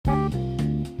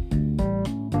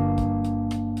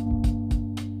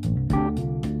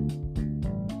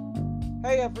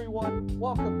everyone,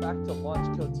 welcome back to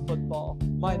Launch Codes Football.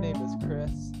 My name is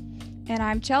Chris. And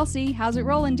I'm Chelsea. How's it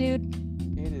rolling, dude?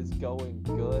 It is going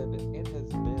good. It has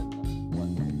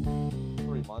been,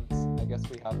 3 months? I guess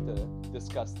we have to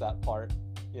discuss that part,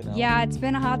 Yeah, it's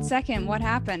been a hot second. What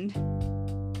happened?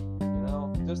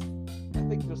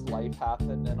 I think just life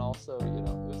happened, and also, it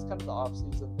was kind of the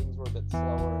off-season. Things were a bit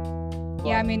slower.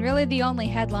 Yeah, I mean, really the only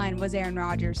headline was Aaron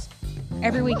Rodgers.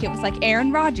 Every week it was like,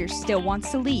 Aaron Rodgers still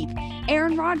wants to leave.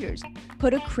 Aaron Rodgers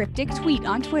put a cryptic tweet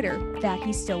on Twitter that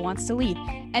he still wants to leave.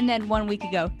 And then 1 week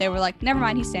ago, they were like, never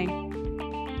mind, he's staying.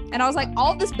 And I was like,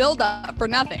 all this build up for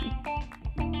nothing.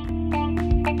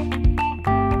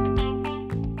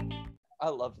 I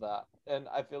love that. And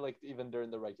I feel like even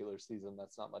during the regular season,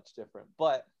 that's not much different.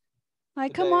 But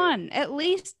like, come on, at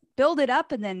least build it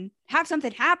up and then have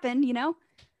something happen,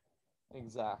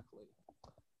 Exactly.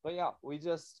 But yeah, we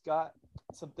just got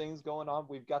some things going on.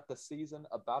 We've got the season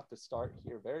about to start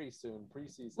here very soon.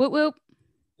 Preseason whoop, whoop.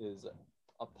 is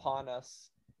upon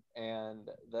us. And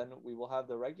then we will have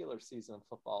the regular season of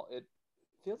football. It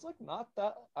feels like not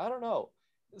that, I don't know.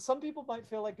 Some people might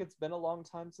feel like it's been a long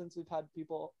time since we've had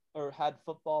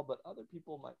football, but other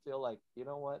people might feel like, you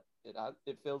know what?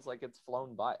 It feels like it's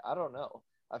flown by. I don't know.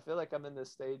 I feel like I'm in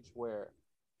this stage where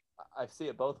I see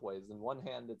it both ways. In one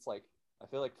hand, it's like, I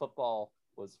feel like football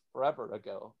was forever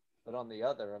ago, but on the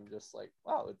other, I'm just like,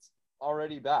 wow, it's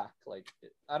already back. Like,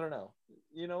 I don't know.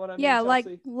 You know what I mean? Yeah, Chelsea?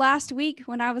 like last week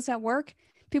when I was at work,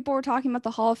 people were talking about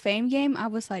the Hall of Fame game. I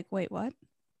was like, wait, what?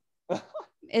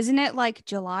 Isn't it like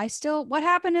July still? What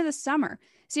happened in the summer?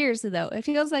 Seriously, though, it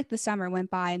feels like the summer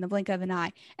went by in the blink of an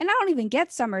eye. And I don't even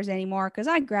get summers anymore because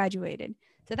I graduated.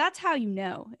 So that's how you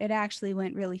know it actually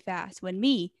went really fast when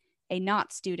me, a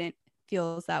not student,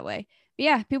 feels that way. But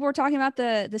yeah, people were talking about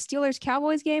the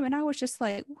Steelers-Cowboys game, and I was just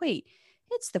like, wait,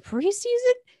 it's the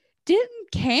preseason?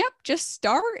 Didn't camp just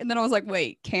start? And then I was like,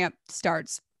 wait, camp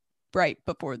starts right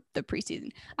before the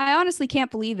preseason. I honestly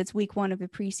can't believe it's week 1 of the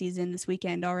preseason this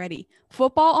weekend already.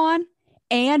 Football on,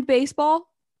 and baseball,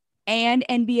 and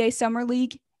NBA Summer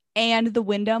League, and the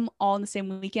Wyndham all in the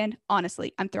same weekend.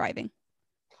 Honestly, I'm thriving.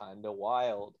 Kind of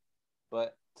wild.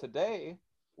 But today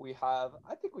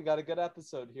I think we got a good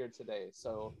episode here today.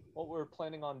 So what we're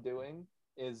planning on doing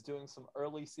is doing some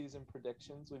early season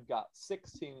predictions. We've got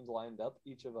 6 teams lined up.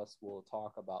 Each of us will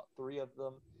talk about 3 of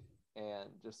them and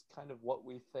just kind of what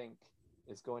we think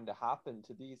is going to happen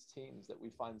to these teams that we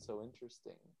find so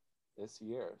interesting this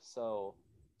year. So,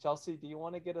 Chelsea, do you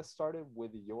want to get us started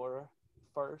with your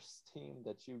first team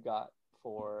that you got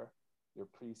for your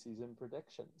preseason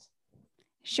predictions?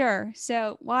 Sure.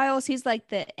 So Wiles, he's like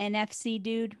the NFC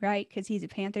dude, right? Because he's a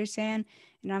Panthers fan.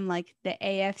 And I'm like the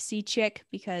AFC chick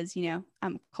because, I'm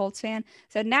a Colts fan.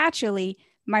 So naturally,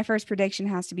 my first prediction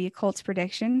has to be a Colts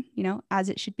prediction, as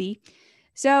it should be.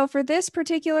 So for this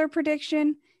particular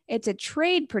prediction, it's a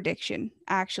trade prediction,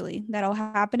 actually, that'll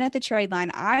happen at the trade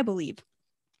line, I believe.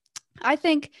 I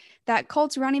think that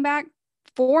Colts running back,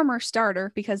 former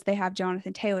starter, because they have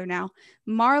Jonathan Taylor now,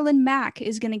 Marlon Mack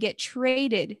is going to get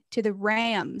traded to the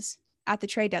Rams at the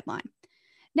trade deadline.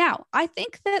 Now, I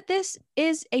think that this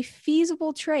is a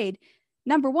feasible trade.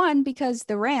 Number one, because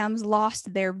the Rams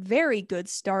lost their very good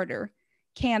starter,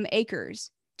 Cam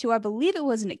Akers, to I believe it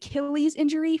was an Achilles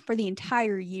injury for the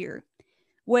entire year,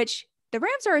 which the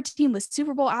Rams are a team with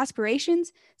Super Bowl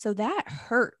aspirations, so that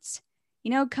hurts.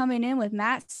 Coming in with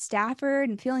Matt Stafford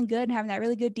and feeling good and having that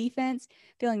really good defense,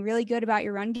 feeling really good about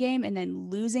your run game, and then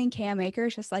losing Cam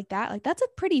Akers just like that, like that's a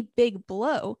pretty big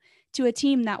blow to a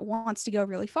team that wants to go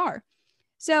really far.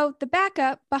 So the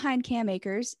backup behind Cam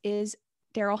Akers is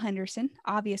Darrell Henderson,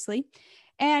 obviously,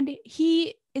 and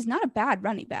he is not a bad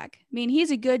running back. I mean, he's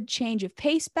a good change of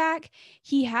pace back.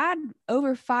 He had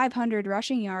over 500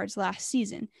 rushing yards last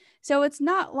season. So it's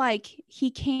not like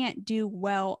he can't do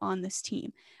well on this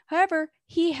team. However,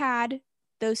 he had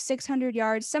those 600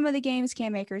 yards. Some of the games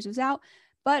Cam Akers was out,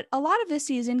 but a lot of this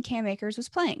season Cam Akers was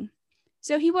playing.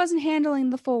 So he wasn't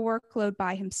handling the full workload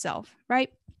by himself, right?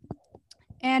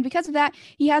 And because of that,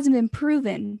 he hasn't been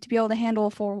proven to be able to handle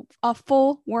a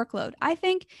full workload. I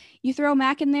think you throw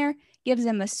Mack in there, gives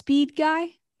him a speed guy,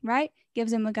 right?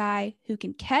 Gives him a guy who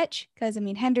can catch, because,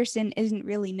 Henderson isn't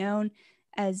really known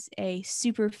as a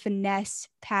super finesse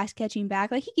pass catching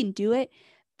back. Like, he can do it,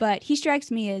 but he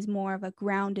strikes me as more of a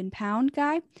ground and pound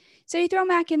guy. So you throw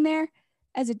Mack in there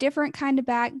as a different kind of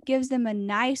back, gives them a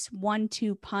nice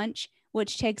 1-2 punch,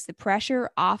 which takes the pressure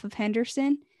off of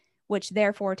Henderson, which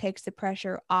therefore takes the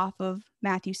pressure off of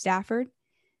Matthew Stafford.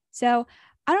 So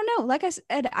I don't know. Like I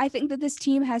said, I think that this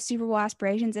team has Super Bowl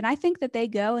aspirations, and I think that they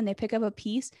go and they pick up a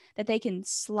piece that they can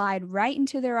slide right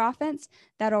into their offense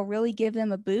that'll really give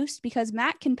them a boost because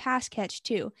Matt can pass catch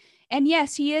too. And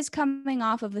yes, he is coming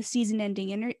off of a season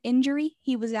ending injury.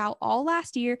 He was out all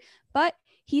last year, but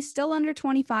he's still under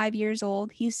 25 years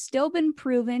old. He's still been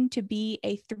proven to be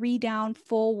a 3 down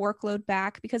full workload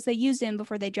back because they used him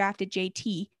before they drafted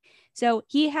JT. So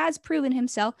he has proven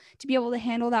himself to be able to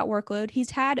handle that workload.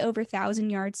 He's had over 1,000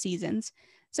 yard seasons.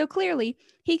 So clearly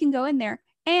he can go in there.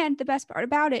 And the best part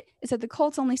about it is that the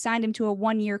Colts only signed him to a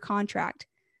 1 year contract.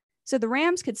 So the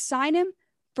Rams could sign him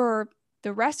for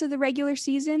the rest of the regular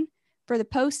season, for the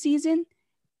postseason,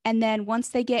 and then once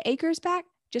they get Akers back,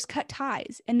 just cut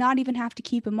ties and not even have to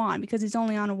keep him on because he's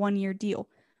only on a 1 year deal.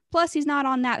 Plus, he's not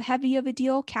on that heavy of a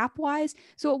deal cap wise,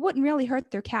 so it wouldn't really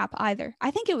hurt their cap either. I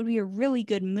think it would be a really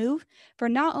good move for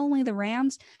not only the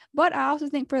Rams, but I also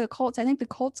think for the Colts. I think the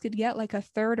Colts could get like a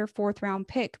third or fourth round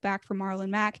pick back for Marlon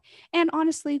Mack. And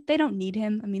honestly, they don't need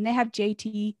him. I mean, they have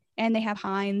JT and they have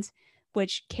Hines,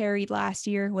 which carried last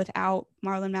year without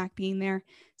Marlon Mack being there.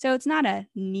 So it's not a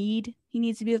need. He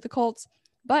needs to be with the Colts.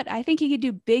 But I think he could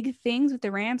do big things with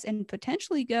the Rams and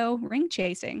potentially go ring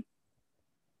chasing.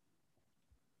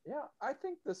 Yeah, I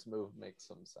think this move makes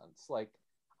some sense. Like,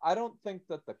 I don't think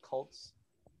that the Colts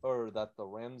or that the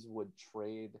Rams would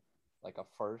trade like a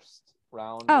first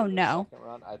round Oh, or their no. second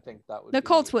round. I think that would The be,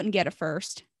 Colts wouldn't get a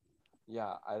first.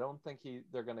 yeah, I don't think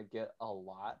they're gonna get a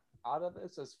lot out of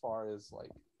this as far as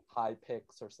like high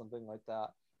picks or something like that.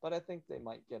 But I think they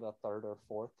might get a third or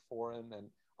fourth for him. And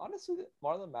honestly,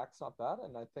 Marlon Mack's not bad,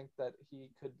 and I think that he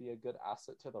could be a good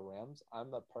asset to the Rams.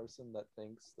 I'm the person that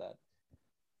thinks that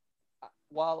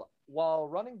while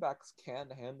running backs can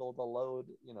handle the load,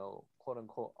 quote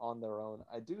unquote, on their own,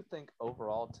 I do think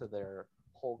overall to their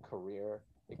whole career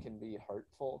it can be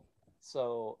hurtful.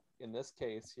 So in this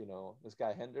case, this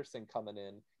guy Henderson coming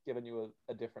in, giving you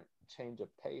a different change of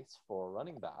pace for a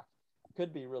running back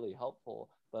could be really helpful.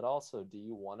 But also, do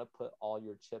you want to put all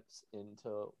your chips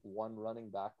into one running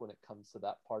back when it comes to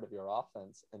that part of your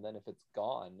offense? And then if it's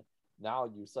gone,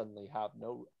 now you suddenly have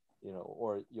no,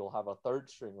 or you'll have a third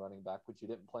string running back, which you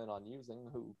didn't plan on using,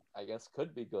 who I guess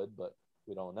could be good, but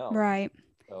we don't know. Right.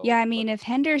 Yeah, So, I but mean, if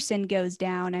Henderson goes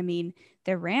down, I mean,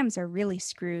 the Rams are really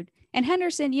screwed. And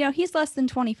Henderson, he's less than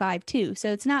 25 too.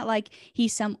 So it's not like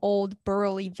he's some old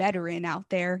burly veteran out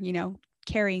there,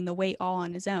 carrying the weight all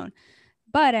on his own.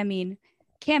 But I mean,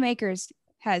 Cam Akers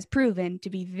has proven to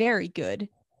be very good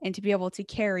and to be able to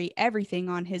carry everything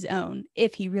on his own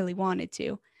if he really wanted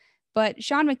to. But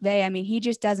Sean McVay, I mean, he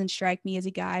just doesn't strike me as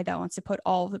a guy that wants to put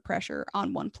all of the pressure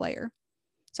on one player.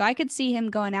 So I could see him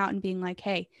going out and being like,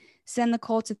 hey, send the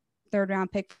Colts a third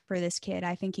round pick for this kid.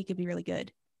 I think he could be really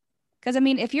good. Because, I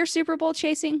mean, if you're Super Bowl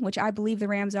chasing, which I believe the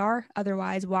Rams are,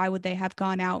 otherwise, why would they have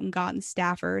gone out and gotten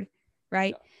Stafford,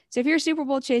 right? yeah. So if you're Super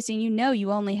Bowl chasing,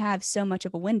 you only have so much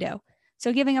of a window.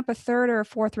 So giving up a third or a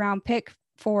fourth round pick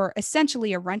for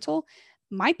essentially a rental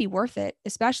might be worth it,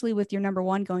 especially with your number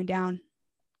one going down.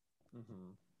 Mm-hmm.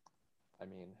 I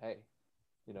mean, hey,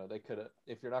 they could have,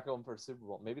 if you're not going for a Super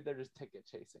Bowl, maybe they're just ticket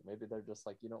chasing. Maybe they're just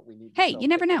like, we need to Hey, sell you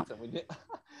never know. tickets and we need.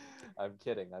 I'm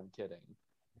kidding.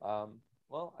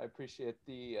 Well, I appreciate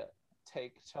the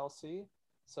take, Chelsea.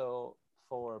 So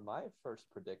for my first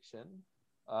prediction,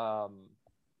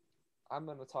 I'm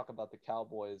going to talk about the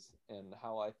Cowboys and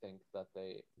how I think that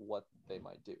what they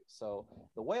might do. So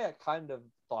the way I kind of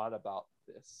thought about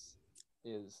this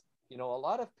is, a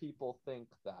lot of people think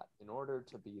that in order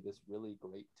to be this really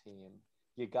great team,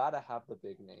 you got to have the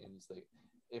big names.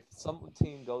 If some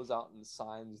team goes out and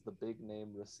signs the big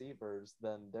name receivers,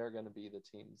 then they're going to be the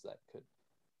teams that could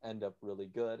end up really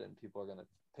good and people are going to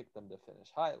pick them to finish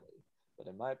highly. But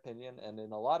in my opinion, and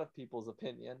in a lot of people's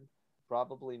opinion,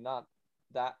 probably not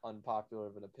that unpopular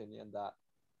of an opinion, that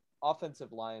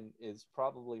offensive line is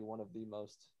probably one of the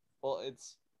most,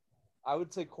 I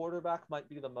would say quarterback might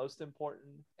be the most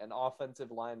important, and offensive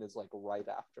line is like right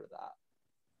after that.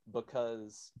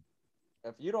 Because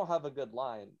if you don't have a good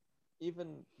line,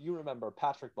 even you remember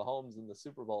Patrick Mahomes in the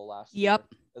Super Bowl last year,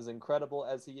 as incredible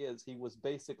as he was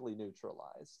basically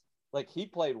neutralized. Like, he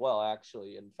played well,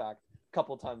 actually. In fact, a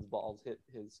couple times balls hit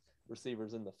his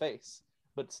receivers in the face.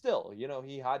 But still,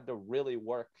 he had to really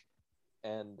work,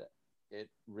 and it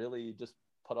really just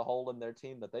put a hole in their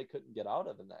team that they couldn't get out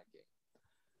of in that game.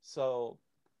 So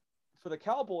for the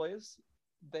Cowboys,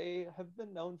 they have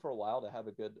been known for a while to have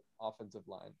a good offensive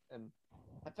line. And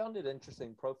I found it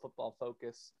interesting. Pro Football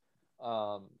Focus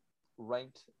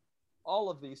ranked all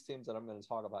of these teams that I'm going to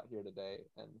talk about here today.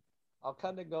 And I'll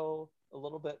kind of go a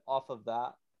little bit off of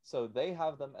that So they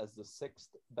have them as the 6th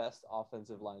best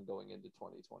offensive line going into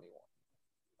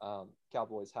 2021.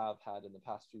 Cowboys have had in the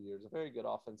past few years a very good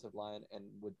offensive line, and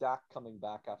with Dak coming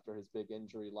back after his big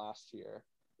injury last year,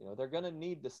 they're going to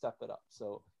need to step it up.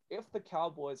 So if the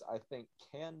Cowboys, I think,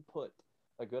 can put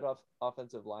a good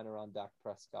offensive line around Dak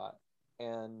Prescott,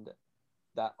 and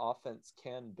that offense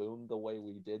can boom the way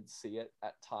we did see it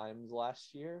at times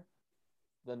last year,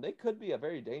 then they could be a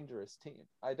very dangerous team.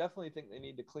 I definitely think they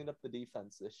need to clean up the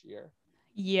defense this year.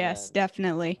 Yes, And,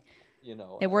 definitely.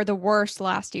 They were the worst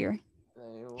last year.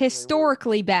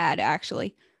 Historically bad,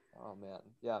 actually. Oh, man.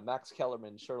 Yeah, Max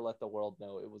Kellerman sure let the world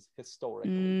know it was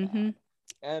historically bad.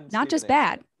 And not just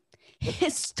bad.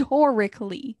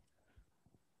 Historically.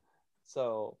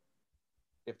 So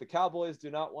if the Cowboys do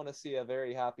not want to see a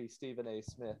very happy Stephen A.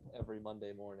 Smith every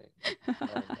Monday morning,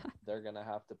 then they're going to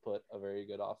have to put a very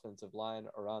good offensive line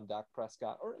around Dak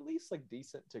Prescott, or at least like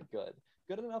decent to good.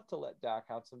 Good enough to let Dak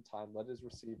have some time, let his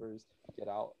receivers get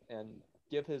out, and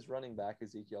give his running back,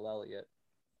 Ezekiel Elliott,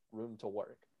 room to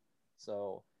work.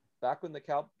 So back when the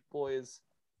Cowboys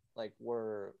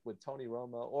were with Tony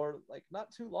Romo, or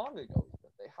not too long ago,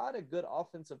 but they had a good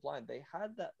offensive line. They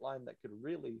had that line that could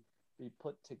really be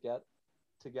put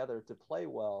together to play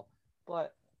well,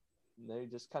 but they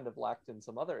just kind of lacked in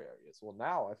some other areas. Well,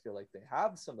 now I feel like they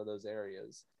have some of those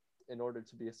areas in order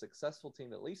to be a successful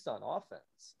team, at least on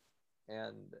offense.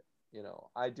 And,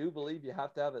 I do believe you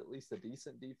have to have at least a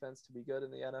decent defense to be good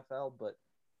in the NFL, but,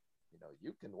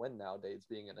 you can win nowadays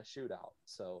being in a shootout.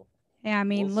 So, yeah, I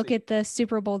mean, look at the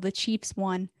Super Bowl the Chiefs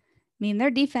won. I mean,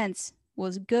 their defense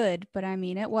was good, but I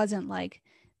mean, it wasn't like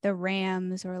the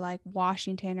Rams or like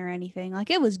Washington or anything. Like,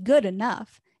 it was good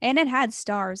enough, and it had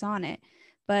stars on it,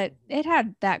 but it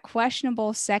had that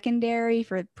questionable secondary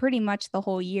for pretty much the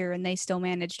whole year, and they still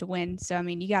managed to win. So, I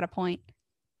mean, you got a point.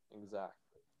 Exactly.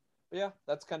 But yeah,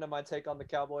 that's kind of my take on the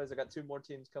Cowboys. I got 2 more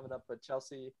teams coming up, but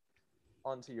Chelsea,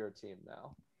 onto your team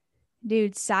now.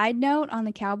 Dude, side note on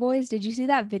the Cowboys, did you see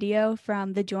that video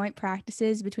from the joint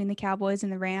practices between the Cowboys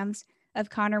and the Rams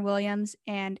of Connor Williams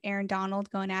and Aaron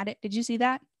Donald going at it? Did you see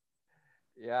that?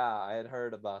 Yeah, I had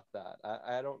heard about that.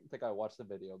 I don't think I watched the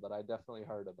video, but I definitely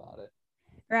heard about it.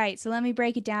 Right. So let me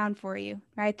break it down for you.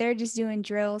 Right. They're just doing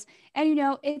drills. And,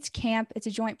 it's camp, it's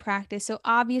a joint practice. So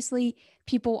obviously,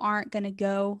 people aren't going to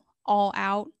go all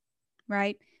out.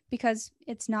 Right. Because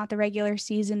it's not the regular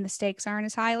season. The stakes aren't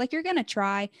as high. Like, you're going to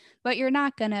try, but you're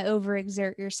not going to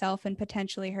overexert yourself and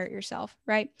potentially hurt yourself.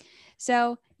 Right.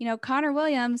 So, Connor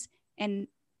Williams and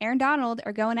Aaron Donald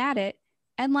are going at it.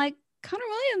 And Connor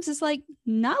Williams is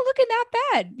not looking that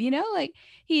bad,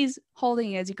 he's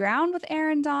holding his ground with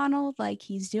Aaron Donald.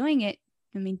 He's doing it,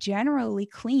 I mean, generally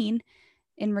clean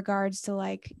in regards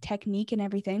to technique and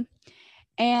everything.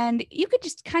 And you could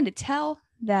just kind of tell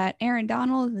that Aaron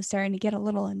Donald was starting to get a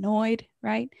little annoyed,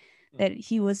 right? That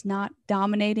he was not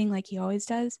dominating like he always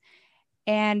does.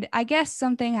 And I guess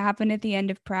something happened at the end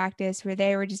of practice where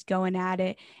they were just going at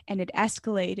it and it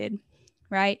escalated,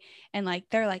 right? And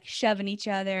they're shoving each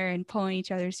other and pulling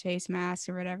each other's face masks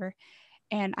or whatever.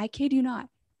 And I kid you not,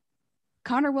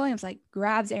 Connor Williams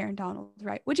grabs Aaron Donald,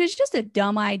 right? Which is just a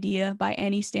dumb idea by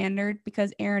any standard,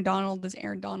 because Aaron Donald is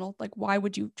Aaron Donald. Why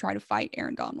would you try to fight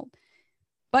Aaron Donald?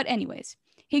 But anyways,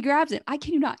 he grabs him. I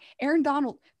kid you not, Aaron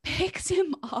Donald picks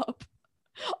him up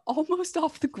almost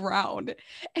off the ground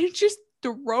and just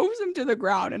throws him to the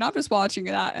ground. And I'm just watching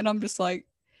that and I'm just like,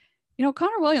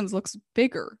 Connor Williams looks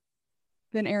bigger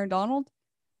than Aaron Donald,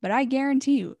 but I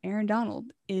guarantee you Aaron Donald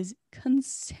is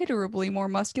considerably more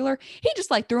muscular. He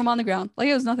just threw him on the ground like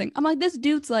it was nothing. I'm like, this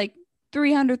dude's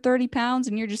 330 pounds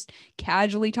and you're just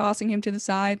casually tossing him to the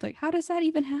side. How does that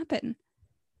even happen?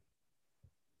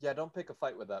 Yeah, don't pick a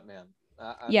fight with that man.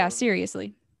 Yeah,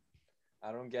 seriously.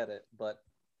 I don't get it, but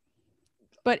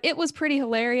it was pretty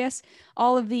hilarious.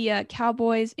 All of the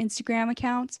Cowboys Instagram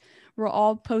accounts were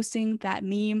all posting that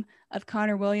meme of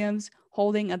Connor Williams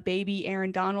holding a baby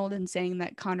Aaron Donald and saying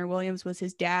that Connor Williams was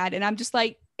his dad. And I'm just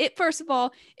first of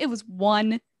all, it was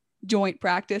one joint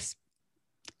practice.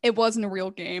 It wasn't a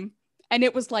real game. And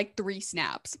it was 3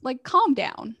 snaps. Calm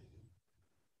down.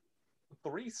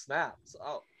 3 snaps?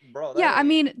 Oh, bro. Yeah, I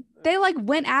mean, they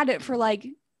went at it for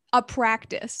a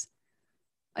practice.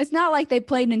 It's not like they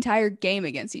played an entire game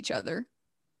against each other.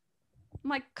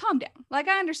 I'm calm down. I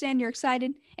understand you're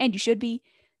excited, and you should be,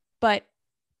 but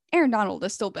Aaron Donald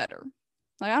is still better.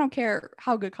 I don't care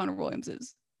how good Connor Williams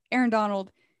is. Aaron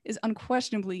Donald is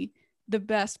unquestionably the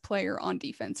best player on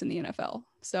defense in the NFL,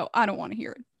 so I don't want to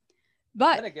hear it.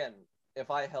 But then again, if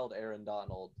I held Aaron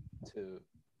Donald to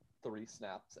 3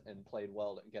 snaps and played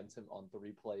well against him on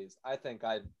 3 plays, I think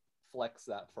I'd flex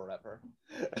that forever.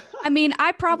 I mean,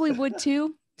 I probably would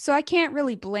too. So I can't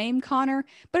really blame Connor,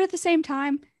 but at the same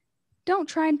time, don't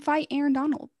try and fight Aaron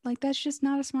Donald. Like, that's just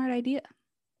not a smart idea.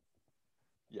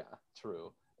 Yeah,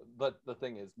 true. But the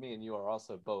thing is, me and you are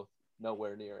also both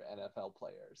nowhere near NFL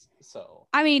players. So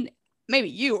I mean,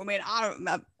 maybe you. I mean, I don't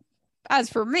know. As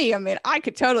for me, I mean, I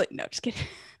could totally. No, just kidding.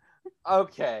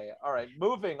 okay, all right,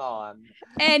 moving on.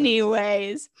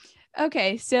 Anyways,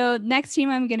 okay, so next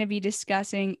team I'm going to be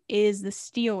discussing is the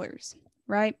Steelers,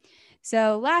 right?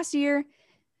 So last year,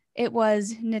 it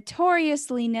was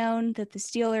notoriously known that the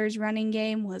Steelers' running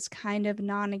game was kind of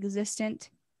non existent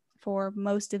for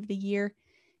most of the year.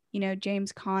 You know,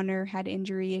 James Conner had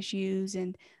injury issues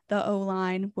and the O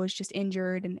line was just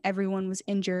injured and everyone was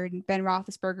injured. And Ben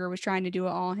Roethlisberger was trying to do it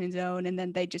all on his own. And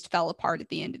then they just fell apart at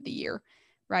the end of the year,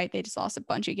 right? They just lost a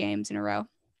bunch of games in a row.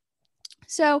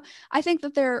 So I think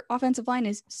that their offensive line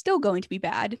is still going to be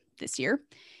bad this year.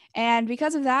 And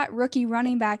because of that, rookie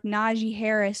running back Najee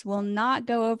Harris will not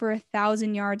go over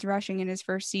 1,000 yards rushing in his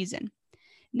first season.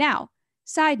 Now,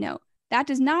 side note, that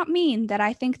does not mean that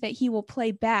I think that he will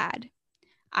play bad.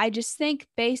 I just think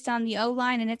based on the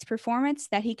O-line and its performance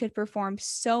that he could perform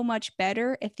so much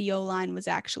better if the O-line was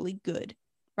actually good,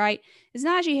 right? Because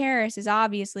Najee Harris is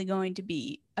obviously going to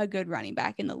be a good running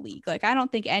back in the league. Like, I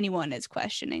don't think anyone is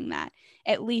questioning that,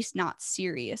 at least not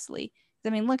seriously. I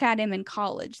mean, look at him in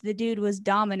college. The dude was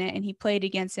dominant and he played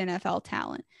against NFL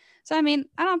talent. So, I mean,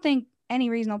 I don't think any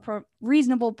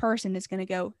reasonable person is going to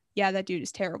go, yeah, that dude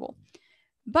is terrible.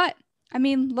 But I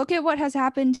mean, look at what has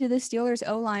happened to the Steelers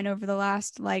O-line over the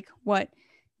last,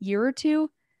 year or two.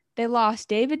 They lost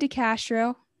David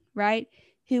DeCastro, right?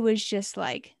 Who was just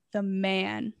like the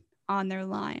man on their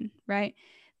line, right?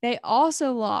 They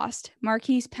also lost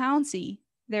Marquise Pouncey,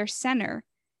 their center.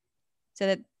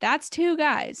 So that's two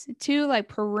guys, two like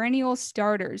perennial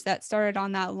starters that started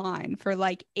on that line for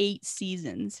like 8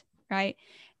 seasons, right?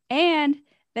 And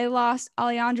they lost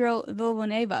Alejandro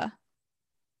Villanueva.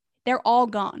 They're all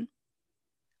gone.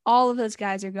 All of those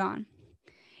guys are gone.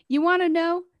 You want to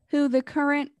know who the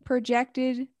current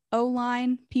projected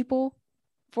O-line people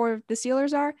for the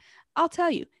Steelers are? I'll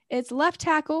tell you. It's left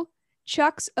tackle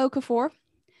Chuks Okafor,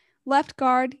 left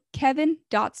guard Kevin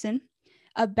Dotson,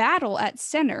 a battle at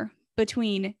center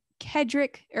between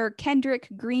Kendrick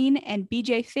Green and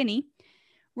BJ Finney.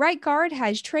 Right guard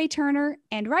has Trey Turner,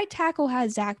 and right tackle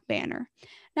has Zach Banner.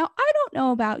 Now, I don't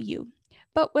know about you,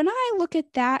 but when I look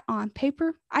at that on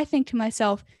paper, I think to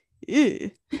myself,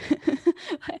 ew.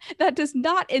 That does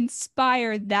not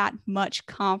inspire that much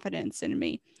confidence in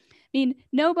me. I mean,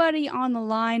 nobody on the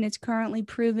line is currently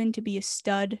proven to be a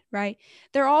stud, right?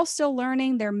 They're all still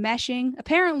learning, they're meshing.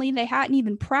 Apparently, they hadn't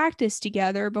even practiced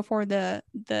together before the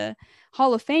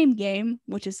Hall of Fame game,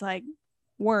 which is like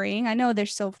worrying. I know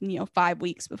there's still, 5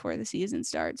 weeks before the season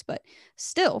starts, but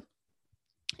still.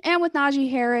 And with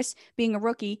Najee Harris being a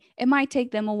rookie, it might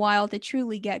take them a while to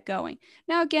truly get going.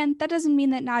 Now, again, that doesn't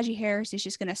mean that Najee Harris is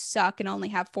just going to suck and only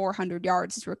have 400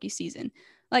 yards his rookie season.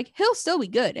 Like, he'll still be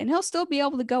good and he'll still be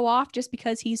able to go off just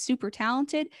because he's super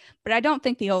talented. But I don't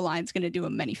think the O-line's going to do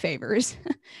him many favors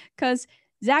because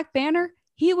Zach Banner,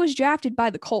 he was drafted by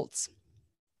the Colts.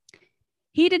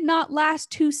 He did not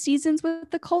last 2 seasons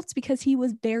with the Colts because he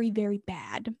was very, very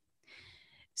bad.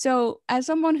 So as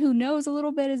someone who knows a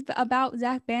little bit about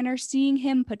Zach Banner, seeing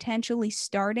him potentially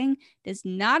starting does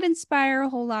not inspire a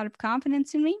whole lot of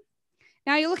confidence in me.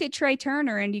 Now you look at Trey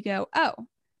Turner and you go, oh,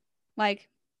 like,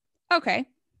 okay,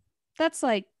 that's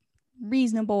like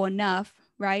reasonable enough,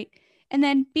 right? And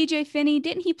then BJ Finney,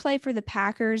 didn't he play for the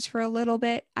Packers for a little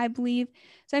bit, I believe?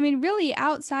 So, I mean, really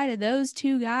outside of those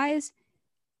two guys,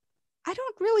 I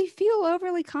don't really feel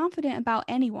overly confident about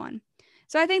anyone.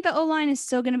 So I think the O-line is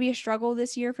still going to be a struggle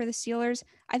this year for the Steelers.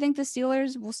 I think the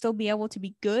Steelers will still be able to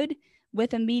be good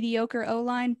with a mediocre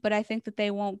O-line, but I think that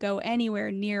they won't go anywhere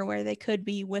near where they could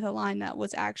be with a line that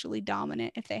was actually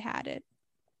dominant if they had it.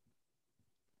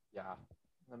 Yeah,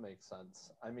 that makes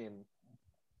sense. I mean,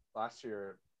 last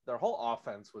year, their whole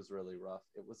offense was really rough.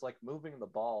 It was like moving the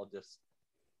ball just,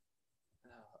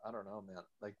 I don't know, man.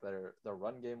 Like their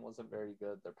run game wasn't very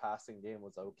good. Their passing game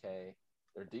was okay.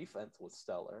 Their defense was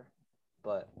stellar.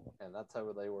 And that's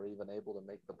how they were even able to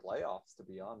make the playoffs, to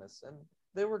be honest. And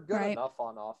they were good enough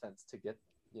on offense to get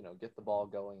the ball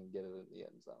going and get it in the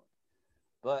end zone.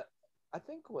 But I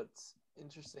think what's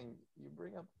interesting, you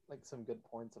bring up like some good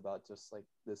points about just like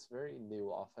this very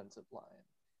new offensive line.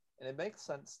 And it makes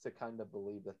sense to kind of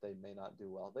believe that they may not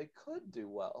do well. They could do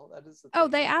well. That is the thing. Oh,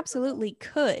 they absolutely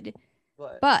could.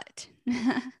 But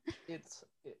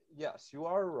yes, you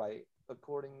are right.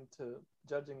 According to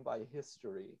judging by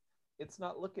history, it's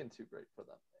not looking too great for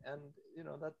them. And,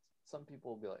 that some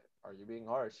people will be like, are you being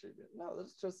harsh? No,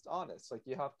 that's just honest. Like,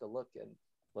 you have to look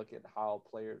at how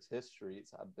players'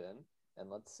 histories have been, and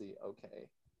let's see, okay,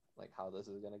 like how this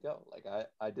is going to go. Like,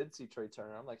 I did see Trey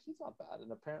Turner. I'm like, he's not bad.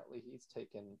 And apparently he's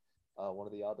taken one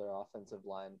of the other offensive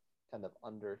line kind of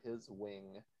under his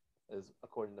wing, is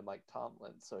according to Mike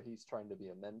Tomlin. So he's trying to be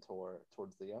a mentor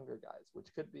towards the younger guys,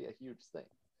 which could be a huge thing.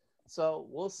 So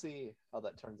we'll see how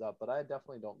that turns out. But I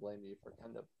definitely don't blame you for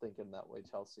kind of thinking that way,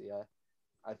 Chelsea.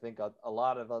 I think a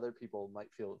lot of other people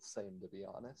might feel the same, to be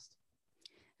honest.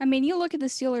 I mean, you look at the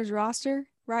Steelers roster,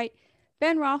 right?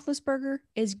 Ben Roethlisberger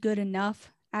is good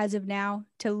enough as of now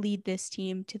to lead this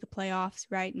team to the playoffs,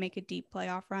 right? Make a deep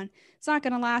playoff run. It's not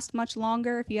going to last much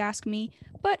longer, if you ask me,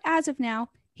 but as of now,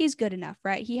 he's good enough,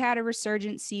 right? He had a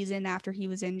resurgent season after he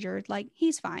was injured. Like,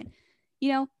 he's fine.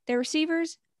 Their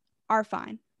receivers are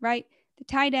fine, right? The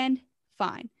tight end,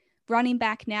 fine. Running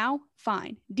back now,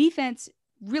 fine. Defense,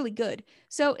 really good.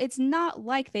 So it's not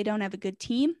like they don't have a good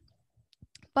team.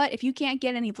 But if you can't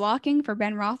get any blocking for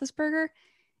Ben Roethlisberger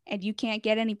and you can't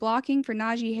get any blocking for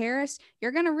Najee Harris,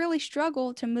 you're going to really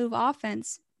struggle to move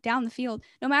offense down the field,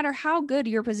 no matter how good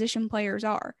your position players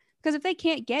are. Because if they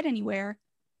can't get anywhere,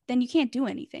 then you can't do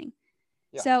anything.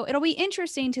 Yeah. So it'll be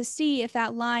interesting to see if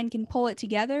that line can pull it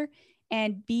together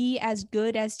and be as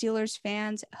good as Steelers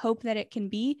fans hope that it can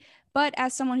be. But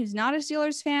as someone who's not a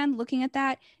Steelers fan, looking at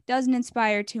that doesn't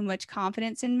inspire too much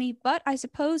confidence in me. But I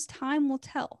suppose time will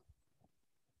tell.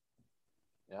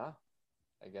 Yeah,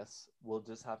 I guess we'll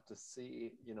just have to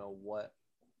see, where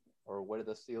do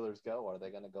the Steelers go? Are they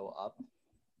going to go up?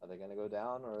 Are they going to go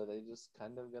down? Or are they just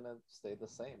kind of going to stay the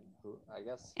same? I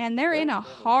guess. And they're in a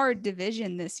hard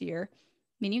division this year. I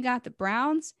mean, you got the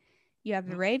Browns, you have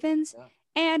the Ravens,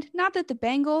 and not that the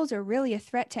Bengals are really a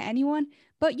threat to anyone,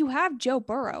 but you have Joe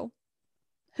Burrow,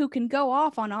 who can go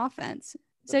off on offense.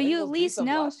 So you at least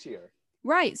know. Last year.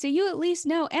 Right. So you at least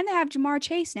know, and they have Jamar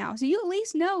Chase now. So you at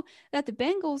least know that the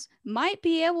Bengals might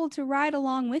be able to ride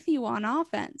along with you on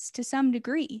offense to some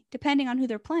degree, depending on who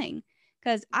they're playing.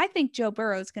 Because I think Joe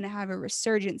Burrow is going to have a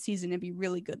resurgent season and be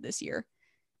really good this year.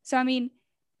 So, I mean,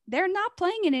 they're not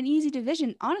playing in an easy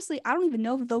division. Honestly, I don't even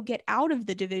know if they'll get out of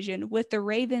the division with the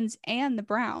Ravens and the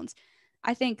Browns.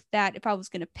 I think that if I was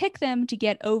going to pick them to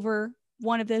get over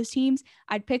one of those teams,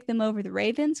 I'd pick them over the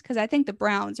Ravens because I think the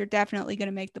Browns are definitely going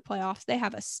to make the playoffs. They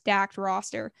have a stacked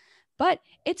roster, but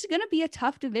it's going to be a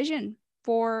tough division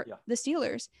for the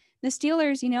Steelers. The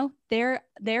Steelers,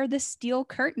 they're the steel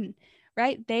curtain,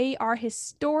 right? They are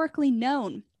historically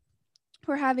known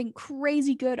for having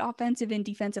crazy good offensive and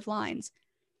defensive lines.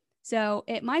 So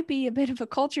it might be a bit of a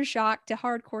culture shock to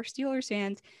hardcore Steelers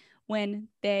fans when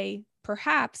they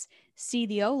perhaps see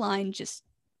the O-line just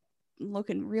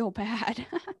looking real bad.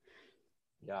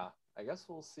 Yeah, I guess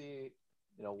we'll see,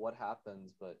 what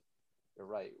happens, but you're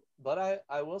right. But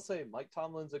I will say Mike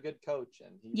Tomlin's a good coach,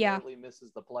 and he rarely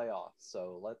misses the playoffs.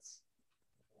 So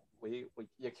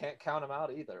you can't count him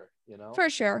out either, For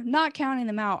sure. Not counting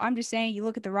them out. I'm just saying you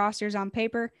look at the rosters on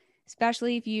paper,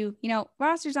 especially if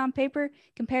rosters on paper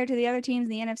compared to the other teams in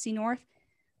the NFC North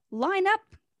line up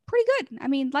pretty good. I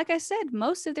mean, like I said,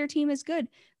 most of their team is good,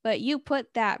 but you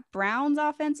put that Browns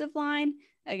offensive line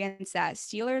against that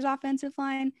Steelers offensive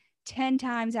line 10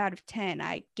 times out of 10,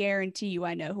 I guarantee you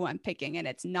I know who I'm picking, and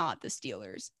it's not the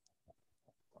Steelers.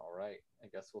 All right. I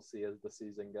guess we'll see as the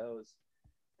season goes.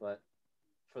 But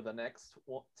for the next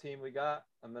team we got,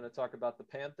 I'm going to talk about the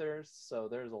Panthers. So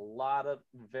there's a lot of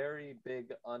very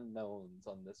big unknowns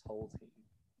on this whole team,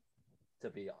 to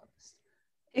be honest.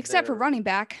 Except for running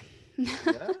back.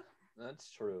 Yeah, that's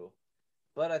true.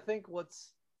 But I think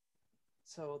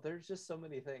there's just so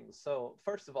many things. So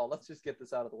first of all, let's just get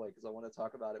this out of the way because I want to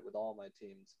talk about it with all my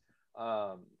teams.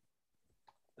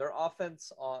 Their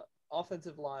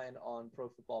offensive line on Pro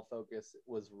Football Focus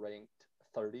was ranked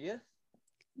 30th.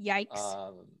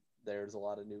 Yikes. There's a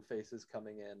lot of new faces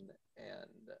coming in, and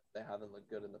they haven't looked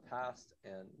good in the past.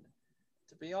 And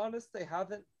to be honest, they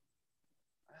haven't.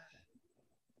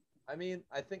 I mean,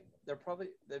 I think they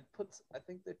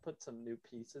put some new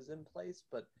pieces in place,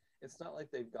 but it's not like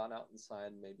they've gone out and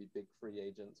signed maybe big free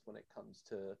agents when it comes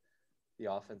to the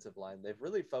offensive line. They've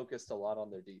really focused a lot on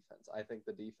their defense. I think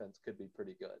the defense could be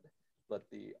pretty good, but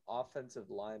the offensive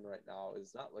line right now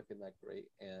is not looking that great.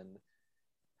 And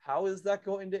how is that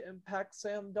going to impact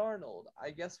Sam Darnold?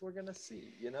 I guess we're going to see,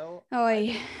 Oh,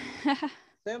 yeah.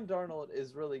 Sam Darnold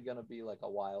is really going to be like a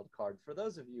wild card. For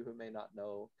those of you who may not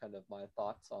know kind of my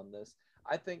thoughts on this,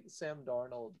 I think Sam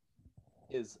Darnold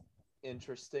is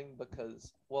interesting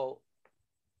because, well,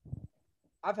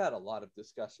 I've had a lot of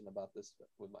discussion about this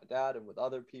with my dad and with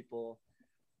other people.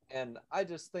 And I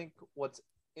just think what's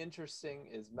interesting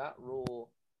is Matt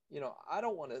Rule. I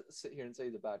don't want to sit here and say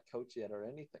he's a bad coach yet or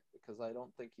anything, because I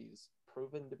don't think he's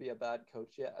proven to be a bad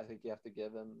coach yet. I think you have to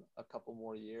give him a couple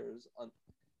more years.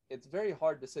 It's very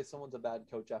hard to say someone's a bad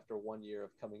coach after 1 year of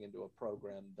coming into a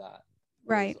program that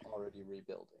was already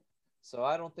rebuilding. So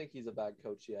I don't think he's a bad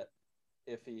coach yet.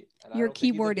 Your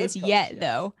keyword is yet,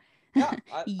 though. Yeah,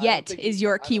 yet is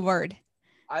your keyword.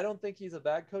 I don't think he's a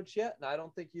bad coach yet, and I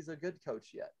don't think he's a good coach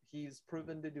yet. He's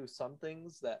proven to do some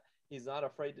things that he's not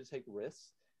afraid to take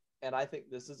risks, and I think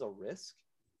this is a risk.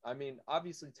 I mean,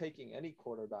 obviously taking any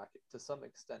quarterback to some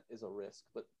extent is a risk,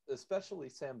 but especially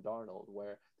Sam Darnold,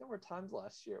 where there were times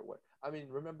last year where,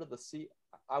 remember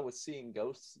I was seeing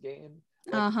ghosts game?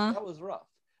 That was rough.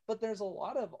 But there's a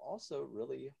lot of also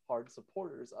really hard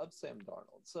supporters of Sam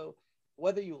Darnold. So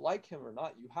whether you like him or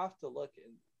not, you have to look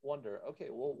and wonder, okay,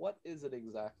 well, what is it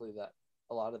exactly that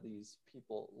a lot of these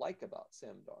people like about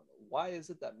Sam Darnold? Why is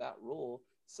it that Matt Rule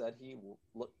said he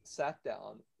sat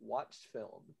down, watched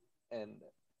film, and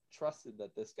trusted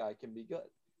that this guy can be good?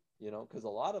 Because a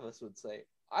lot of us would say,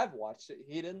 I've watched it,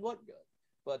 he didn't look good.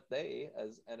 But they,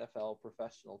 as NFL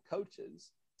professional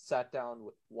coaches, sat down,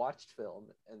 watched film,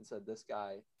 and said, this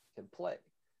guy can play.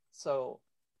 So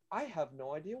I have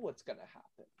no idea what's going to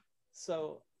happen.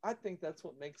 So I think that's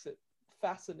what makes it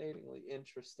fascinatingly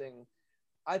interesting.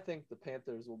 I think the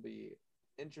Panthers will be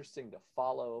interesting to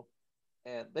follow,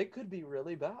 and they could be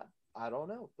really bad. I don't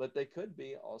know, but they could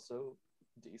be also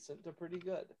decent to pretty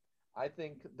good. I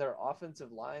think their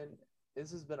offensive line,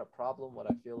 this has been a problem, what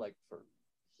I feel like for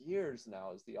years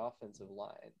now, is the offensive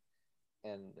line.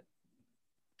 And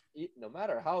no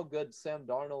matter how good Sam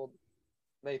Darnold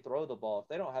may throw the ball, if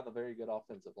they don't have a very good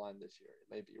offensive line this year,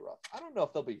 it may be rough. I don't know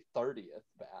if they'll be 30th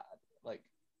bad, like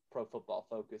Pro Football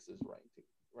Focus is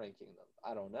ranking them.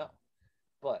 I don't know.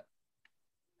 But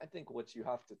I think what you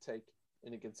have to take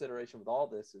into consideration with all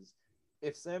this is,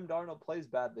 if Sam Darnold plays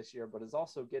bad this year, but is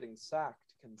also getting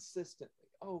sacked consistently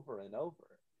over and over,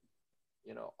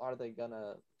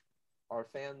 are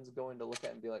fans going to look at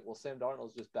it and be like, well, Sam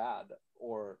Darnold's just bad,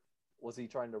 or was he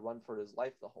trying to run for his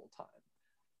life the whole time?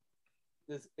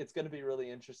 It's going to be really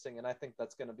interesting, and I think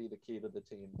that's going to be the key to the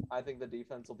team. I think the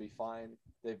defense will be fine.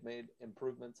 They've made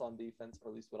improvements on defense,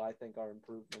 or at least what I think are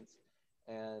improvements,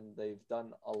 and they've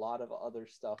done a lot of other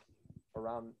stuff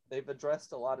around. They've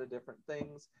addressed a lot of different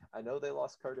things. I know they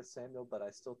lost Curtis Samuel, but I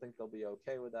still think they'll be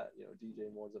okay with that.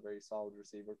 DJ Moore's a very solid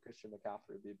receiver. Christian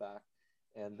McCaffrey will be back,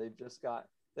 and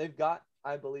they've got,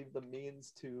 I believe, the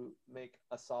means to make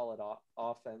a solid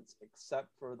offense, except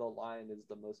for the line is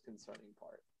the most concerning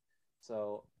part.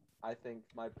 So I think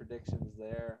my predictions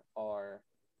there are,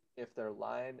 if their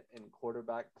line and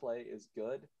quarterback play is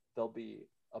good, they'll be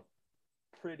a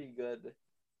pretty good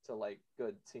to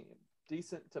good team.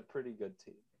 Decent to pretty good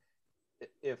team.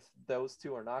 If those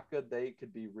two are not good, they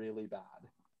could be really bad.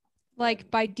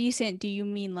 By decent, do you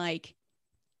mean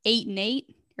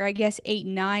 8-8? Or I guess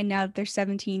 8-9 now that there's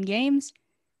 17 games?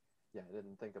 Yeah, I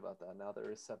didn't think about that. Now there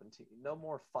is 17. No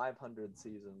more 500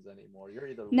 seasons anymore. You're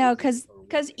either no, because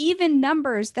even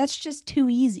numbers, that's just too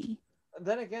easy. And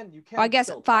then again, you can't. Well, I guess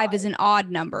 5 is an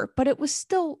odd number, but it was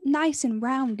still nice and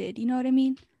rounded. You know what I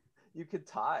mean? You could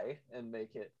tie and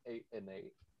make it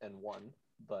 8-8 and 1,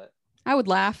 but I would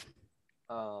laugh.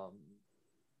 I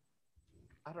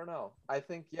don't know. I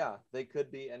think they could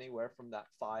be anywhere from that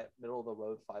middle of the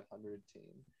road 500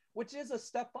 team, which is a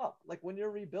step up. When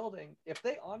you're rebuilding, if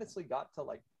they honestly got to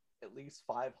at least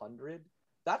 500,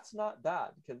 that's not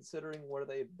bad considering where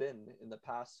they've been in the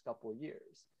past couple of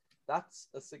years. That's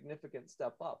a significant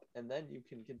step up, and then you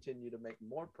can continue to make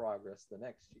more progress the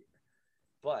next year.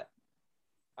 But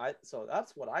so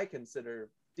that's what I consider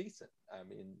decent. I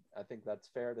mean, I think that's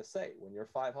fair to say. When you're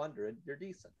 500, you're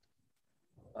decent.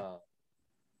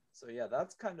 So yeah,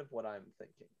 that's kind of what I'm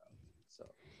thinking of. So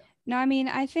yeah. No,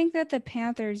 I think that the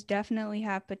Panthers definitely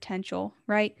have potential,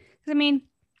 right? Because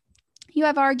you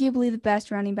have arguably the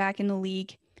best running back in the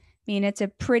league. It's a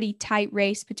pretty tight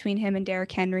race between him and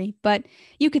Derrick Henry, but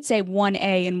you could say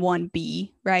 1A and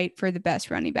 1B, right, for the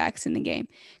best running backs in the game.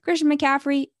 Christian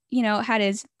McCaffrey, had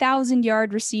his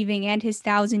 1,000-yard receiving and his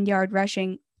 1,000-yard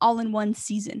rushing all in one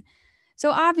season.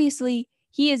 So obviously,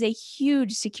 he is a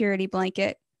huge security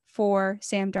blanket for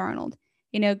Sam Darnold.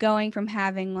 Going from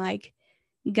having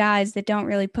guys that don't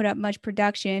really put up much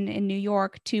production in New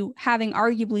York to having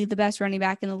arguably the best running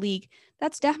back in the league.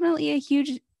 That's definitely a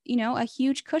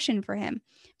huge cushion for him.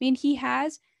 He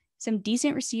has some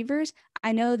decent receivers.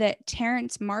 I know that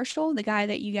Terrence Marshall, the guy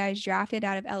that you guys drafted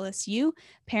out of LSU,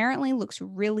 apparently looks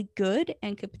really good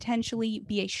and could potentially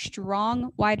be a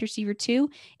strong wide receiver 2,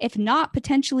 if not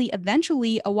potentially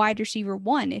eventually a wide receiver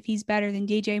 1 if he's better than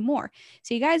DJ Moore.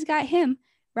 So you guys got him,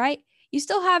 right? You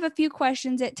still have a few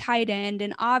questions at tight end,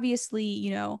 and obviously,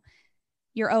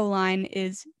 your O-line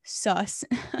is sus.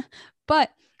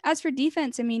 But as for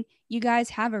defense, I mean, you guys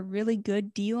have a really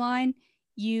good D-line.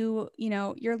 Your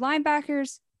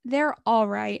linebackers, they're all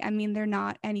right. I mean, they're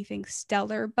not anything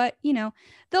stellar, but,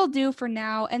 they'll do for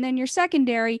now. And then your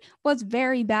secondary was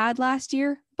very bad last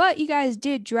year, but you guys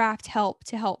did draft help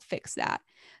to help fix that.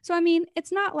 So, I mean,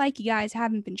 it's not like you guys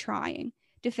haven't been trying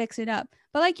to fix it up.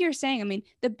 But like you're saying, I mean,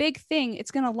 the big thing,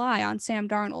 it's going to lie on Sam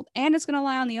Darnold, and it's going to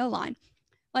lie on the O-line.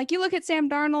 Like, you look at Sam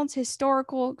Darnold's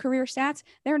historical career stats,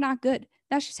 they're not good.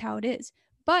 That's just how it is.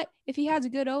 But if he has a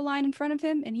good O-line in front of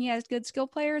him and he has good skill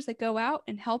players that go out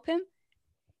and help him,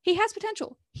 he has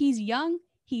potential. He's young.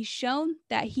 He's shown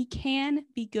that he can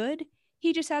be good.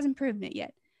 He just hasn't proven it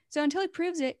yet. So until he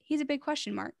proves it, he's a big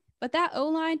question mark. But that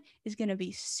O-line is going to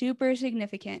be super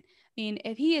significant. I mean,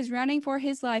 if he is running for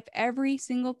his life every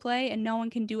single play and no one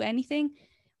can do anything,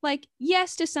 like,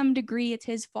 yes, to some degree it's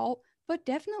his fault, but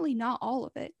definitely not all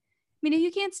of it. I mean, if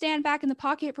you can't stand back in the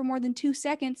pocket for more than 2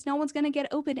 seconds, no one's going to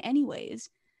get open anyways.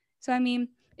 So, I mean,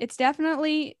 it's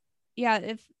definitely,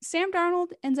 if Sam Darnold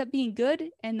ends up being good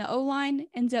and the O-line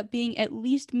ends up being at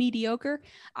least mediocre,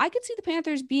 I could see the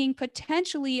Panthers being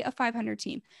potentially a 500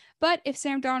 team. But if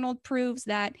Sam Darnold proves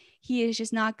that he is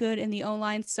just not good and the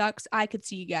O-line sucks, I could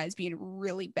see you guys being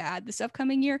really bad this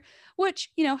upcoming year, which,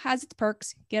 has its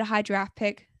perks. Get a high draft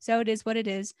pick. So it is what it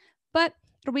is. But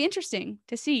it'll be interesting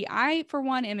to see. I, for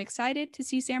one, am excited to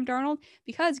see Sam Darnold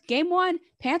because game 1,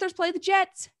 Panthers play the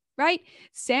Jets, right?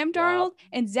 Sam Darnold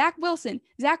and Zach Wilson.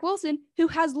 Zach Wilson, who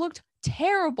has looked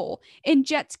terrible in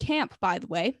Jets camp, by the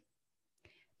way.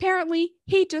 Apparently,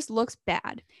 he just looks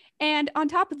bad. And on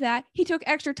top of that, he took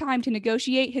extra time to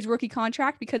negotiate his rookie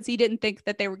contract because he didn't think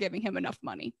that they were giving him enough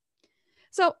money.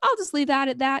 So I'll just leave that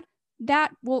at that.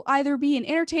 That will either be an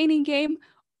entertaining game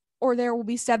or there will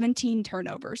be 17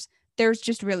 turnovers. There's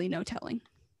just really no telling.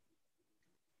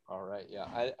 All right. Yeah,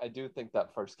 I do think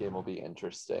that first game will be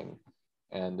interesting,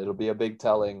 and it'll be a big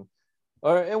telling,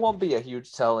 or it won't be a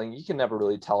huge telling. You can never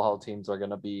really tell how teams are going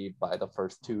to be by the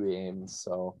first 2 games.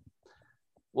 So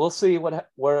we'll see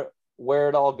where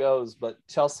it all goes. But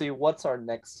Chelsea, what's our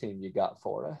next team you got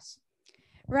for us?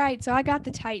 Right. So I got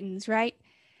the Titans, right?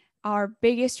 Our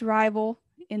biggest rival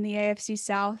in the AFC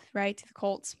South, right? To the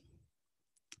Colts.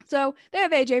 So they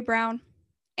have A.J. Brown.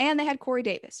 And they had Corey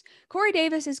Davis. Corey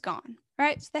Davis is gone,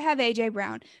 right? So they have A.J.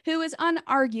 Brown, who is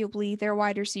unarguably their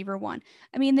wide receiver 1.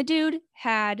 I mean, the dude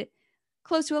had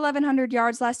close to 1,100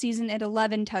 yards last season and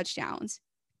 11 touchdowns.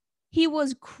 He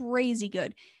was crazy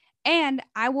good. And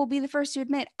I will be the first to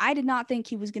admit, I did not think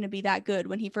he was going to be that good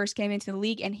when he first came into the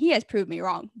league, and he has proved me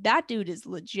wrong. That dude is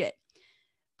legit.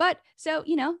 But, so,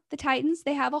 the Titans,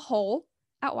 they have a hole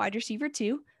at wide receiver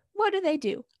 2. What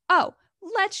do? Oh,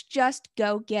 let's just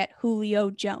go get Julio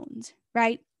Jones,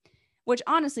 right? Which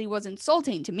honestly was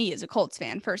insulting to me as a Colts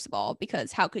fan, first of all,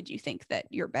 because how could you think that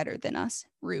you're better than us?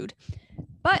 Rude.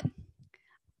 But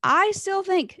I still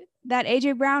think that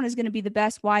A.J. Brown is going to be the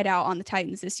best wideout on the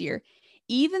Titans this year,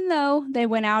 even though they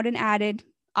went out and added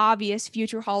obvious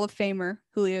future Hall of Famer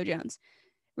Julio Jones.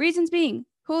 Reasons being,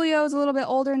 Julio is a little bit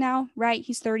older now, right?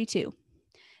 He's 32.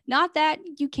 Not that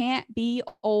you can't be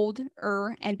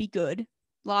older and be good.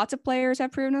 Lots of players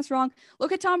have proven us wrong.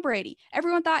 Look at Tom Brady.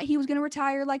 Everyone thought he was going to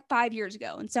retire like 5 years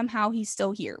ago, and somehow he's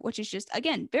still here, which is just,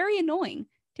 again, very annoying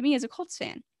to me as a Colts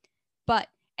fan. But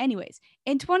anyways,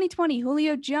 in 2020,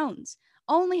 Julio Jones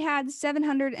only had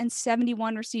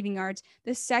 771 receiving yards,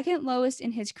 the second lowest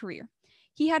in his career.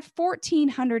 He had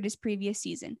 1,400 his previous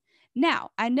season. Now,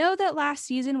 I know that last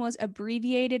season was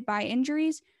abbreviated by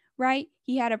injuries, right?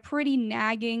 He had a pretty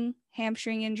nagging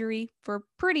hamstring injury for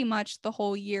pretty much the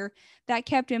whole year that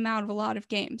kept him out of a lot of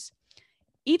games.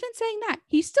 Even saying that,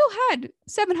 he still had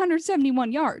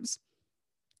 771 yards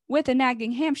with a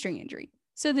nagging hamstring injury.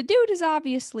 So the dude is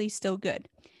obviously still good.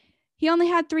 He only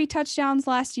had 3 touchdowns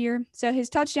last year, so his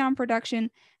touchdown production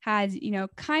has,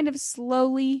 kind of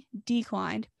slowly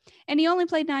declined. And he only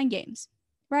played 9 games,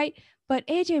 right? But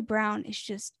A.J. Brown is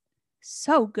just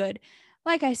so good.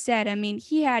 Like I said, I mean,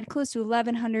 he had close to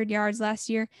 1,100 yards last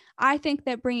year. I think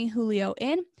that bringing Julio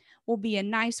in will be a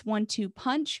nice 1-2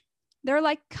 punch. They're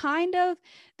like kind of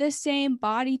the same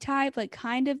body type, like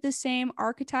kind of the same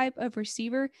archetype of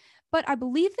receiver, but I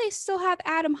believe they still have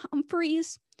Adam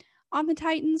Humphries on the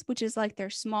Titans, which is like their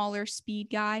smaller speed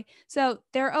guy. So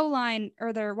their O-line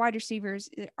or their wide receivers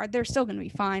they're still going to be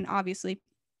fine, obviously.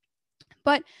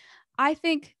 But I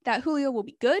think that Julio will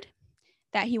be good,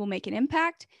 that he will make an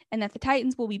impact, and that the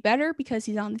Titans will be better because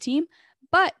he's on the team.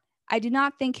 But I do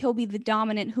not think he'll be the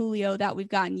dominant Julio that we've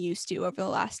gotten used to over the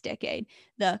last decade.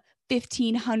 The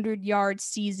 1,500-yard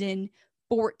season,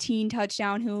 14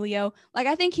 touchdown Julio. Like,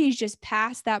 I think he's just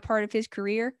past that part of his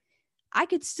career. I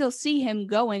could still see him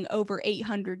going over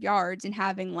 800 yards and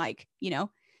having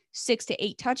 6 to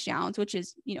 8 touchdowns, which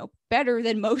is, better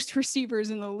than most receivers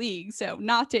in the league. So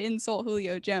not to insult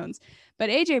Julio Jones, but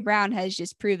AJ Brown has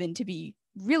just proven to be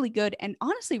really good and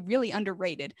honestly really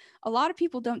underrated. A lot of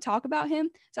people don't talk about him.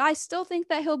 So I still think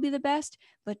that he'll be the best,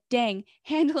 but dang,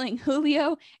 handling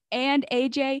Julio and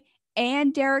AJ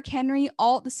and Derrick Henry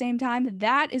all at the same time,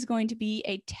 that is going to be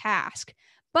a task.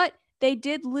 But they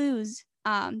did lose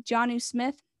Jonnu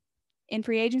Smith in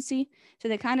free agency, so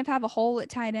they kind of have a hole at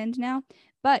tight end now,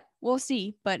 but we'll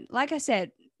see. But like I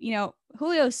said,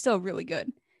 Julio is still really good,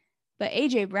 but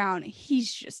AJ Brown,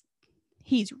 he's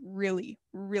really,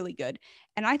 really good.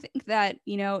 And I think that,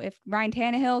 if Ryan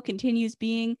Tannehill continues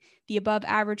being the above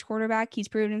average quarterback he's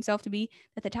proven himself to be,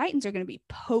 that the Titans are going to be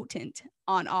potent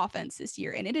on offense this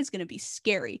year. And it is going to be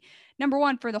scary. Number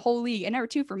one for the whole league, and number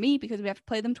two for me, because we have to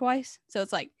play them twice. So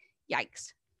it's like,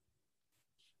 yikes.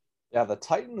 Yeah, the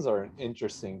Titans are an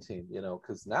interesting team,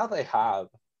 because now they have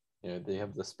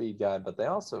the speed guy, but they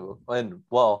also, and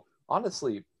well,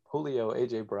 honestly, Julio,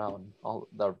 AJ Brown,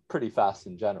 they're pretty fast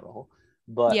in general,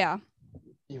 but yeah,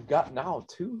 you've got now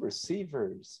two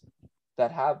receivers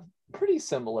that have pretty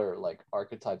similar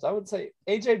archetypes. I would say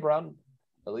AJ Brown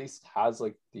at least has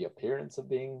the appearance of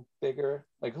being bigger.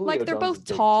 Julio they're Jones both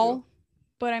tall, too.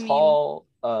 But I mean, tall,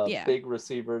 yeah, big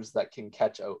receivers that can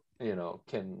catch out,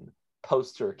 can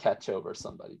catch over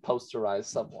somebody, posterize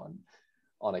someone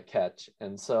on a catch.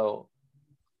 And so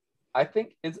I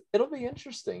think it'll be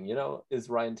interesting, is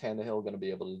Ryan Tannehill going to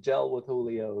be able to gel with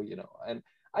Julio, and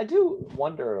I do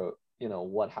wonder,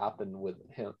 what happened with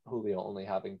Julio only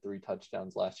having 3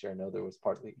 touchdowns last year. I know there was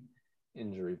partly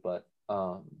injury, but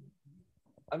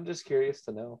I'm just curious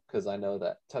to know, because I know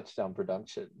that touchdown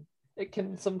production, it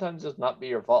can sometimes just not be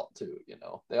your fault too,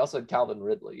 They also had Calvin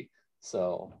Ridley,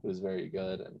 so it was very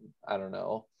good. And I don't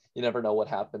know. You never know what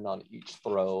happened on each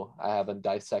throw. I haven't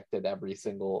dissected every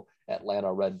single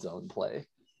Atlanta red zone play.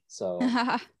 So,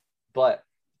 but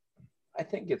I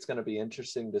think it's going to be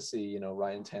interesting to see,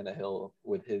 Ryan Tannehill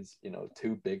with his,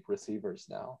 2 big receivers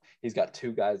now. He's got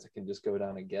 2 guys that can just go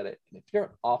down and get it. And if you're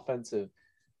an offensive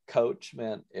coach,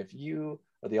 man, if you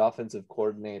are the offensive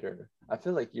coordinator, I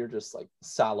feel like you're just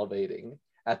salivating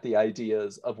at the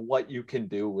ideas of what you can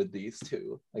do with these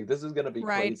 2. This is going to be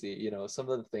crazy. Some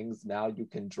of the things now you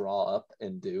can draw up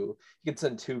and do. You can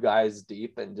send 2 guys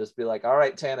deep and just be like, all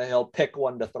right, Tannehill, pick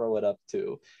one to throw it up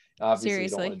to. Obviously,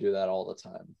 seriously, you don't want to do that all the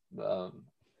time.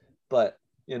 But,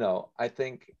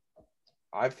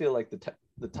 I feel like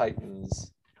the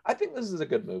Titans, I think this is a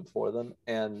good move for them,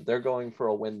 and they're going for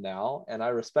a win now. And I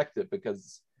respect it,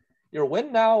 because your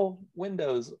win now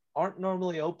windows aren't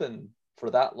normally open for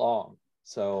that long.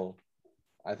 So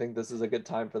I think this is a good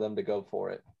time for them to go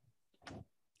for it.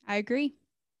 I agree.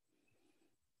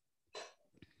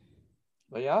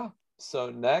 But yeah, so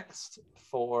next,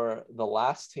 for the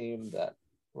last team that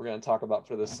we're going to talk about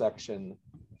for this section,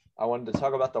 I wanted to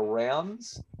talk about the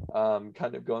Rams,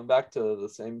 kind of going back to the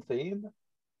same theme.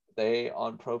 They,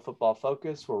 on Pro Football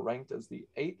Focus, were ranked as the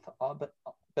 8th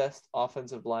best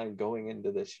offensive line going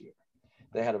into this year.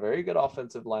 They had a very good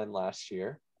offensive line last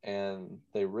year, and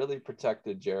they really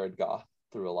protected Jared Goff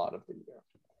through a lot of the year.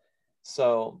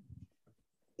 So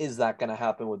is that going to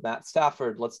happen with Matt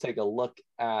Stafford? Let's take a look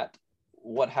at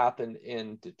what happened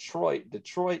in Detroit.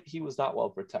 Detroit, he was not well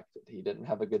protected. He didn't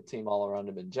have a good team all around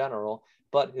him in general,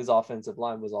 but his offensive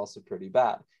line was also pretty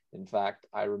bad. In fact,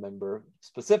 I remember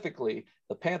specifically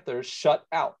the Panthers shut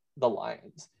out the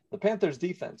Lions. The Panthers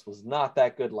defense was not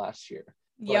that good last year.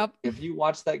 But if you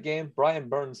watch that game, Brian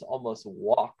Burns almost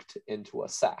walked into a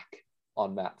sack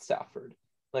on Matt Stafford.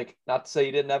 Not to say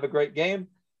he didn't have a great game,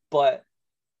 but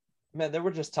man, there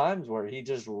were just times where he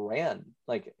just ran.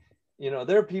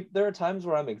 There are times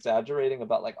where I'm exaggerating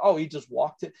about he just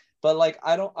walked it, but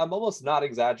I'm almost not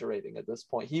exaggerating at this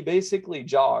point. He basically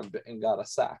jogged and got a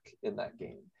sack in that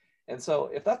game. And so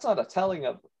if that's not a telling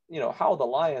of, how the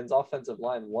Lions offensive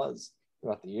line was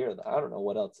throughout the year, I don't know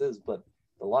what else is, but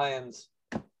the Lions,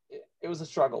 it was a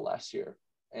struggle last year,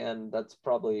 and that's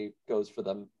probably goes for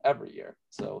them every year.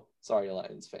 So sorry,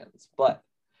 Lions fans. But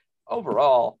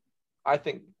overall, I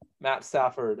think Matt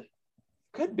Stafford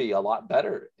could be a lot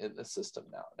better in the system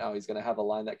now. Now he's going to have a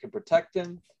line that can protect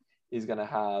him. He's going to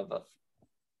have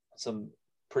some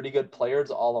pretty good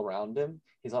players all around him.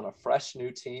 He's on a fresh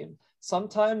new team.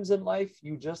 Sometimes in life,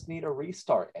 you just need a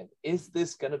restart. And is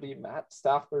this going to be Matt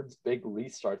Stafford's big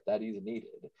restart that he's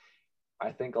needed?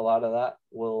 I think a lot of that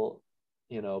will,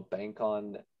 bank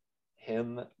on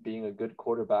him being a good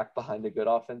quarterback behind a good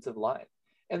offensive line.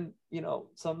 And,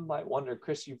 some might wonder,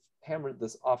 Chris, you've hammered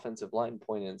this offensive line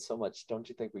point in so much. Don't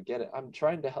you think we get it? I'm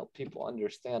trying to help people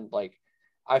understand,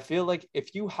 I feel like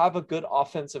if you have a good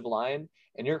offensive line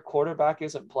and your quarterback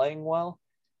isn't playing well,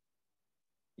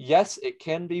 yes, it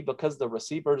can be because the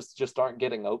receivers just aren't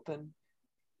getting open.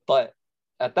 But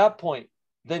at that point,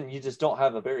 then you just don't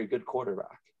have a very good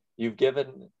quarterback. You've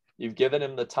given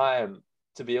him the time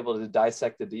to be able to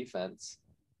dissect the defense.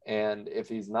 And if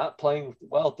he's not playing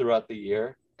well throughout the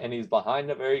year and he's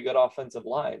behind a very good offensive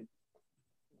line,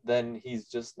 then he's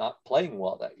just not playing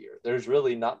well that year. There's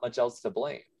really not much else to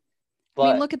blame.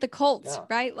 But look at the Colts,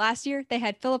 right? Last year, they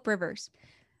had Phillip Rivers.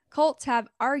 Colts have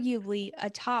arguably a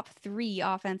top 3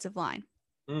 offensive line.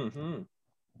 Mm-hmm.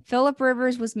 Phillip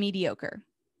Rivers was mediocre,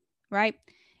 right?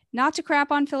 Not to crap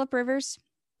on Phillip Rivers.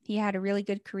 He had a really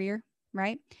good career,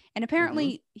 right? And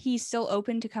apparently he's still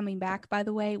open to coming back, by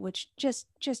the way, which just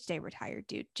stay retired,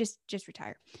 dude. Just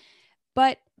retire.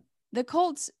 But the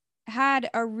Colts had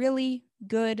a really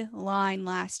good line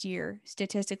last year,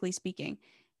 statistically speaking.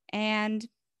 And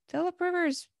Phillip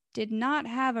Rivers did not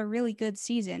have a really good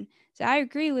season. So I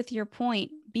agree with your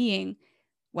point being,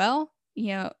 well,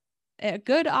 a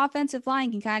good offensive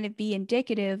line can kind of be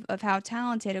indicative of how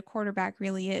talented a quarterback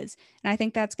really is. And I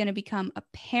think that's going to become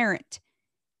apparent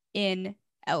in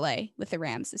LA with the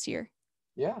Rams this year.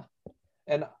 Yeah.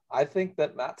 And I think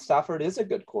that Matt Stafford is a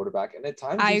good quarterback. And at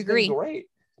times I he's agree. been great.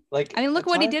 Look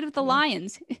what he did with the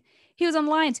Lions. He was on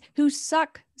the Lions, who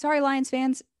suck. Sorry, Lions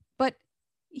fans. But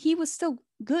he was still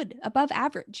good, above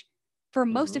average for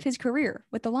most of his career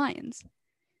with the Lions.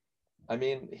 I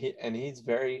mean, he's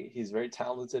very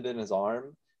talented in his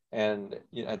arm, and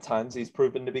at times he's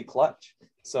proven to be clutch.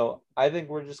 So I think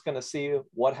we're just going to see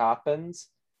what happens.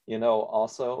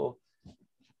 Also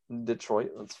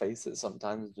Detroit, let's face it,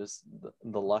 sometimes just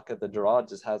the luck of the draw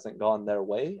just hasn't gone their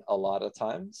way a lot of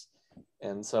times.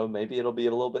 And so maybe it'll be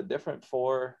a little bit different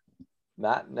for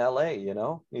Matt in LA,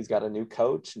 he's got a new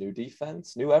coach, new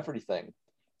defense, new everything.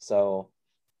 So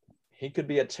he could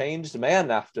be a changed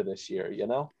man after this year,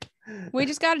 We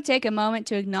just got to take a moment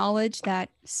to acknowledge that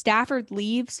Stafford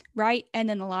leaves, right? And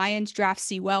then the Lions draft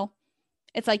Sewell.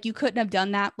 It's like you couldn't have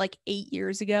done that 8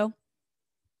 years ago.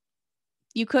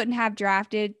 You couldn't have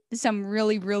drafted some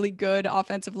really, really good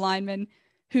offensive lineman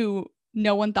who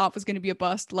no one thought was going to be a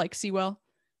bust like Sewell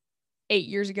 8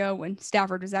 years ago when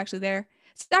Stafford was actually there.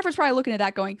 Stafford's probably looking at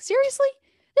that going, seriously?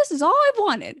 This is all I've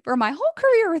wanted for my whole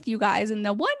career with you guys. And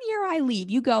the 1 year I leave,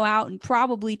 you go out and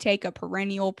probably take a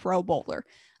perennial Pro Bowler.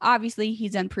 Obviously,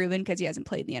 he's unproven because he hasn't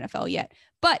played in the NFL yet.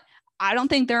 But I don't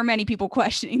think there are many people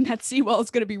questioning that Sewell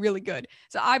is going to be really good.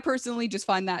 So I personally just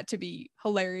find that to be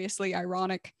hilariously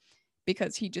ironic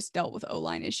because he just dealt with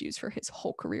O-line issues for his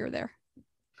whole career there.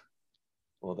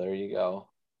 Well, there you go.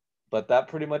 But that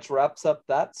pretty much wraps up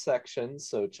that section.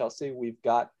 So, Chelsea, we've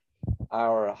got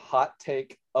our hot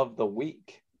take of the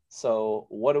week. So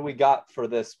what do we got for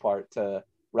this part to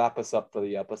wrap us up for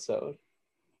the episode?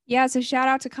 Yeah, so shout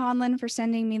out to Conlon for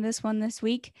sending me this one this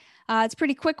week. It's a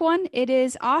pretty quick one. It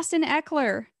is Austin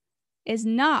Ekeler is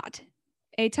not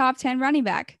a top 10 running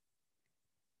back.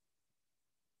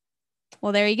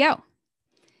 Well, there you go.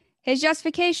 His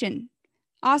justification.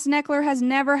 Austin Ekeler has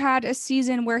never had a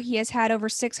season where he has had over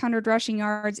 600 rushing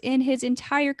yards in his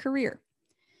entire career.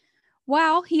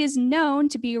 While he is known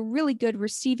to be a really good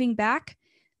receiving back,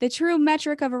 the true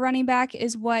metric of a running back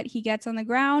is what he gets on the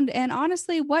ground. And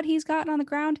honestly, what he's gotten on the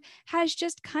ground has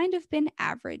just kind of been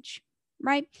average,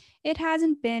 right? It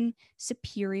hasn't been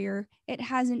superior. It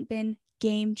hasn't been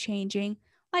game-changing.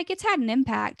 It's had an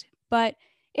impact, but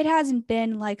it hasn't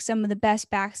been like some of the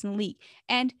best backs in the league.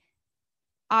 And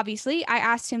obviously, I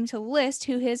asked him to list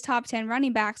who his top 10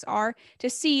 running backs are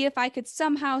to see if I could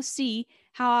somehow see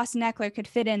how Austin Ekeler could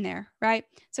fit in there, right?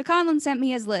 So Conlon sent me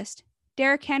his list.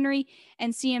 Derrick Henry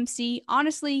and CMC,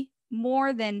 honestly,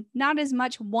 more than, not as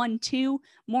much 1-2,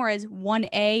 more as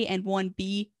 1A and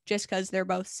 1B, just because they're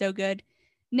both so good.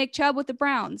 Nick Chubb with the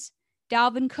Browns.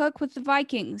 Dalvin Cook with the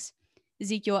Vikings.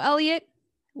 Ezekiel Elliott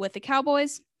with the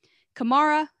Cowboys.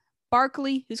 Kamara,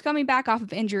 Barkley, who's coming back off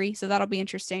of injury, so that'll be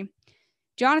interesting.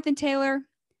 Jonathan Taylor,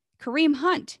 Kareem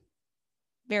Hunt,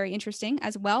 very interesting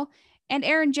as well. and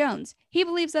Aaron Jones. He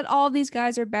believes that all of these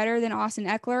guys are better than Austin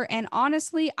Eckler. And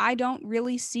honestly, I don't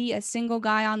really see a single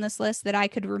guy on this list that I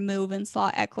could remove and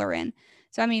slot Eckler in.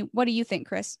 So, I mean, what do you think,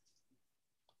 Chris?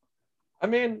 I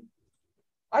mean,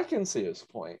 I can see his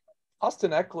point.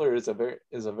 Austin Eckler is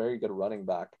a very good running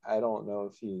back. I don't know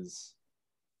if he's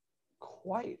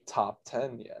quite top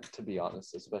 10 yet, to be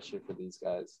honest, especially for these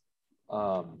guys.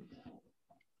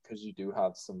 Because you do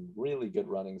have some really good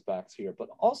running backs here, but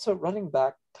also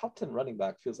top 10 running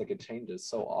back feels like it changes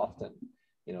so often.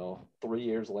 3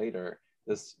 years later,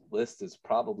 this list is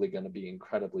probably going to be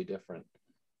incredibly different.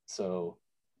 So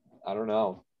I don't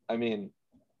know. I mean,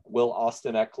 will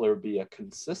Austin Eckler be a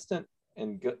consistent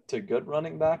and good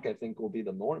running back? I think will be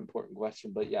the more important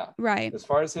question. But yeah, right. As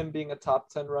far as him being a top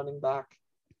 10 running back,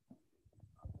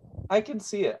 I can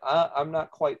see it. I'm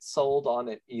not quite sold on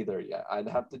it either yet. I'd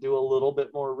have to do a little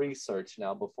bit more research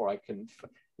now before I can,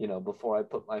 before I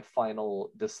put my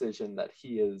final decision that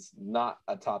he is not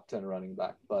a top 10 running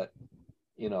back. But,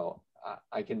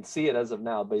 I can see it as of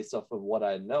now based off of what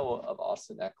I know of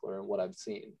Austin Eckler and what I've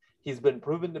seen. He's been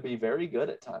proven to be very good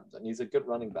at times, and he's a good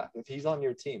running back. If he's on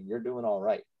your team, you're doing all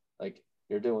right. Like,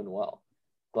 you're doing well.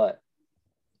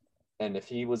 And if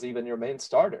he was even your main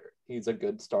starter, he's a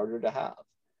good starter to have.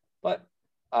 But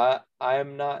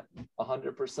I'm not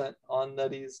 100% on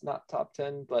that he's not top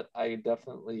 10, but I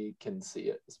definitely can see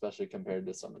it, especially compared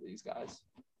to some of these guys.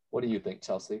 What do you think,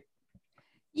 Chelsea?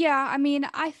 Yeah, I mean,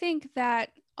 I think that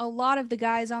a lot of the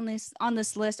guys on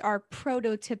this list are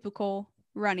prototypical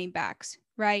running backs,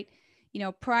 right?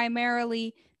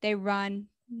 Primarily they run,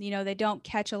 they don't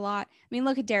catch a lot. I mean,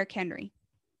 look at Derrick Henry.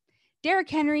 Derrick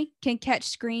Henry can catch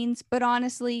screens, but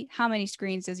honestly, how many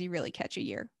screens does he really catch a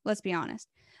year? Let's be honest.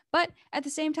 But at the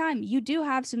same time, you do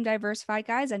have some diversified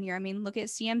guys on here. I mean, look at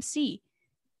CMC,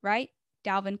 right?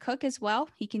 Dalvin Cook as well.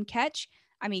 He can catch.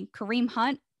 I mean, Kareem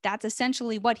Hunt, that's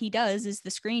essentially what he does is the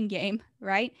screen game,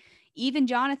 right? Even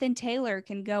Jonathan Taylor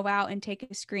can go out and take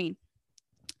a screen.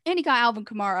 And you got Alvin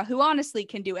Kamara, who honestly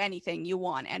can do anything you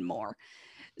want and more.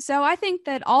 So I think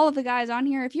that all of the guys on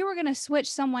here, if you were going to switch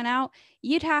someone out,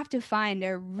 you'd have to find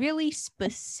a really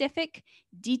specific,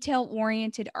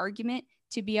 detail-oriented argument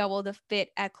to be able to fit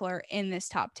Eckler in this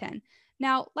top 10.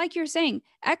 Now, like you're saying,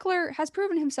 Eckler has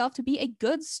proven himself to be a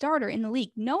good starter in the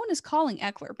league. No one is calling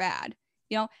Eckler bad.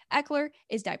 Eckler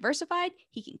is diversified.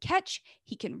 He can catch,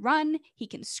 he can run, he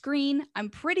can screen. I'm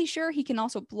pretty sure he can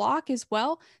also block as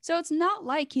well. So it's not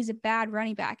like he's a bad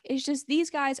running back. It's just these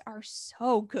guys are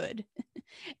so good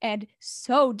and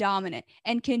so dominant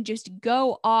and can just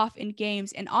go off in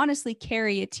games and honestly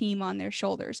carry a team on their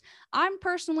shoulders. I'm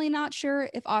personally not sure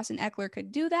if Austin Eckler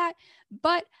could do that,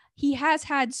 but he has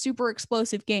had super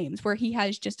explosive games where he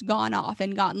has just gone off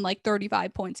and gotten like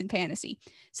 35 points in fantasy.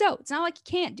 So it's not like he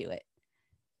can't do it.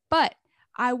 But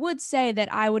I would say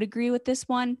that I would agree with this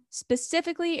one,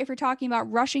 specifically if you're talking about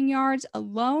rushing yards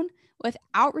alone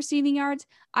without receiving yards.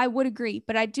 I would agree,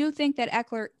 but I do think that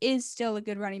Eckler is still a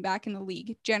good running back in the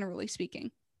league, generally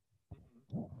speaking.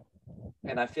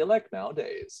 And I feel like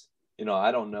nowadays,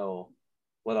 I don't know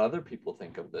what other people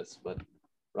think of this, but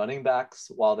running backs,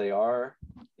 while they are,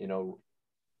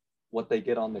 what they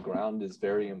get on the ground is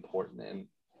very important. And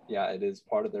yeah, it is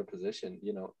part of their position.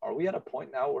 Are we at a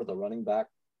point now where the running back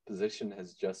position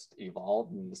has just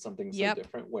evolved into something so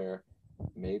different where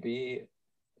maybe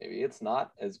it's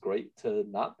not as great to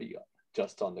not be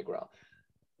just on the ground?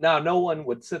 Now, no one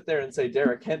would sit there and say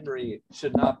Derrick Henry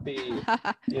should not be,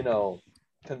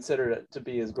 considered to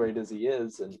be as great as he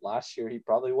is. And last year he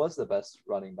probably was the best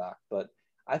running back. But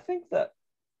I think that,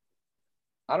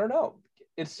 I don't know,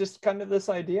 it's just kind of this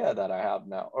idea that I have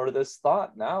now, or this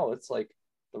thought now. It's like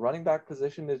the running back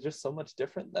position is just so much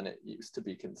different than it used to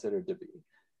be considered to be.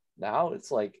 Now it's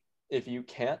like, if you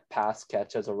can't pass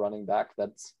catch as a running back,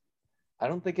 I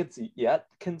don't think it's yet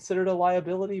considered a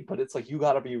liability, but it's like, you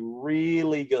got to be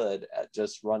really good at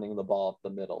just running the ball up the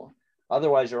middle.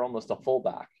 Otherwise you're almost a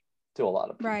fullback to a lot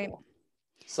of people. Right.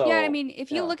 So yeah, I mean,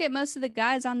 if you look at most of the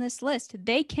guys on this list,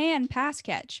 they can pass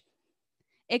catch,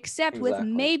 except with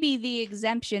maybe the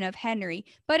exemption of Henry.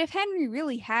 But if Henry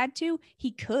really had to,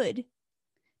 he could.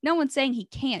 No one's saying he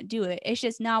can't do it. It's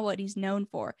just not what he's known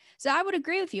for. So I would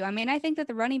agree with you. I mean, I think that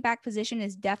the running back position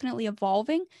is definitely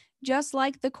evolving, just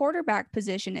like the quarterback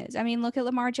position is. I mean, look at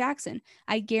Lamar Jackson.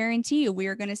 I guarantee you we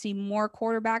are going to see more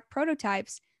quarterback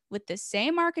prototypes with the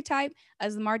same archetype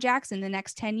as Lamar Jackson the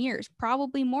next 10 years,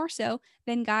 probably more so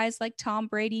than guys like Tom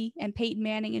Brady and Peyton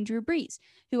Manning and Drew Brees,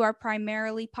 who are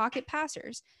primarily pocket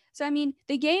passers. So, I mean,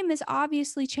 the game is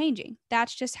obviously changing.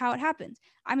 That's just how it happens.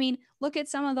 I mean, look at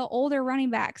some of the older running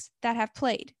backs that have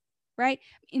played, right?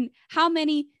 In how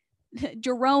many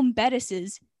Jerome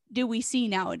Bettises do we see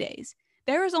nowadays?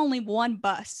 There is only one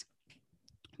bus,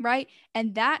 right?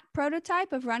 And that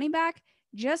prototype of running back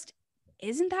just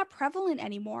isn't that prevalent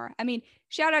anymore. I mean,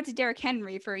 shout out to Derrick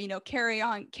Henry for,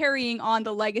 carrying on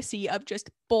the legacy of just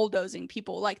bulldozing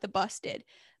people like the bus did.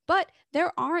 But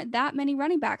there aren't that many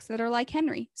running backs that are like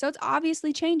Henry. So it's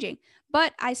obviously changing.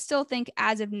 But I still think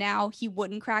as of now, he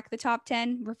wouldn't crack the top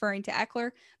 10, referring to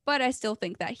Eckler. But I still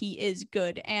think that he is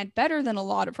good and better than a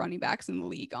lot of running backs in the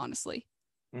league, honestly.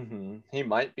 He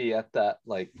might be at that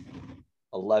like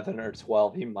 11 or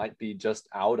 12. He might be just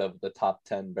out of the top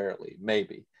 10 barely,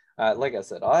 maybe. Like I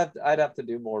said, I'd have to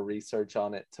do more research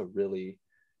on it to really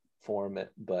form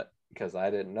it, but because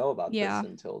I didn't know about this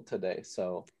until today.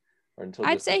 So, or until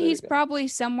I'd say he's probably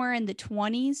somewhere in the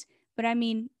 20s, but I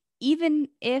mean, even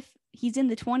if he's in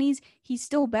the 20s, he's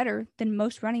still better than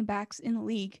most running backs in the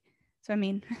league. So, I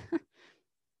mean,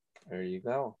 there you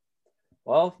go.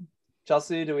 Well,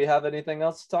 Chelsea, do we have anything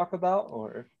else to talk about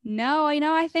or? No,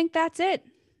 I think that's it.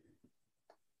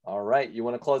 All right. You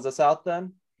want to close us out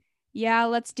then? Yeah,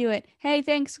 let's do it. Hey,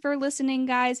 thanks for listening,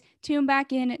 guys. Tune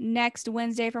back in next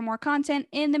Wednesday for more content.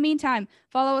 In the meantime,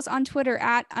 follow us on Twitter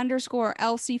at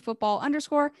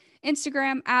 _LC_football_,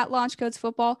 Instagram at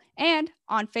LaunchCodesFootball, and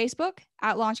on Facebook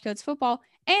at LaunchCodesFootball.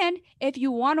 And if you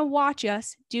want to watch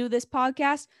us do this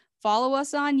podcast, follow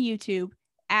us on YouTube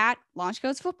at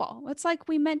LaunchCodesFootball. It's like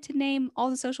we meant to name all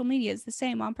the social medias the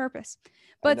same on purpose.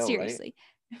 But seriously,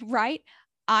 right?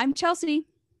 I'm Chelsea.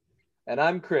 And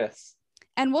I'm Chris.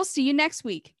 And we'll see you next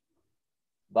week.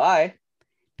 Bye.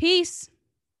 Peace.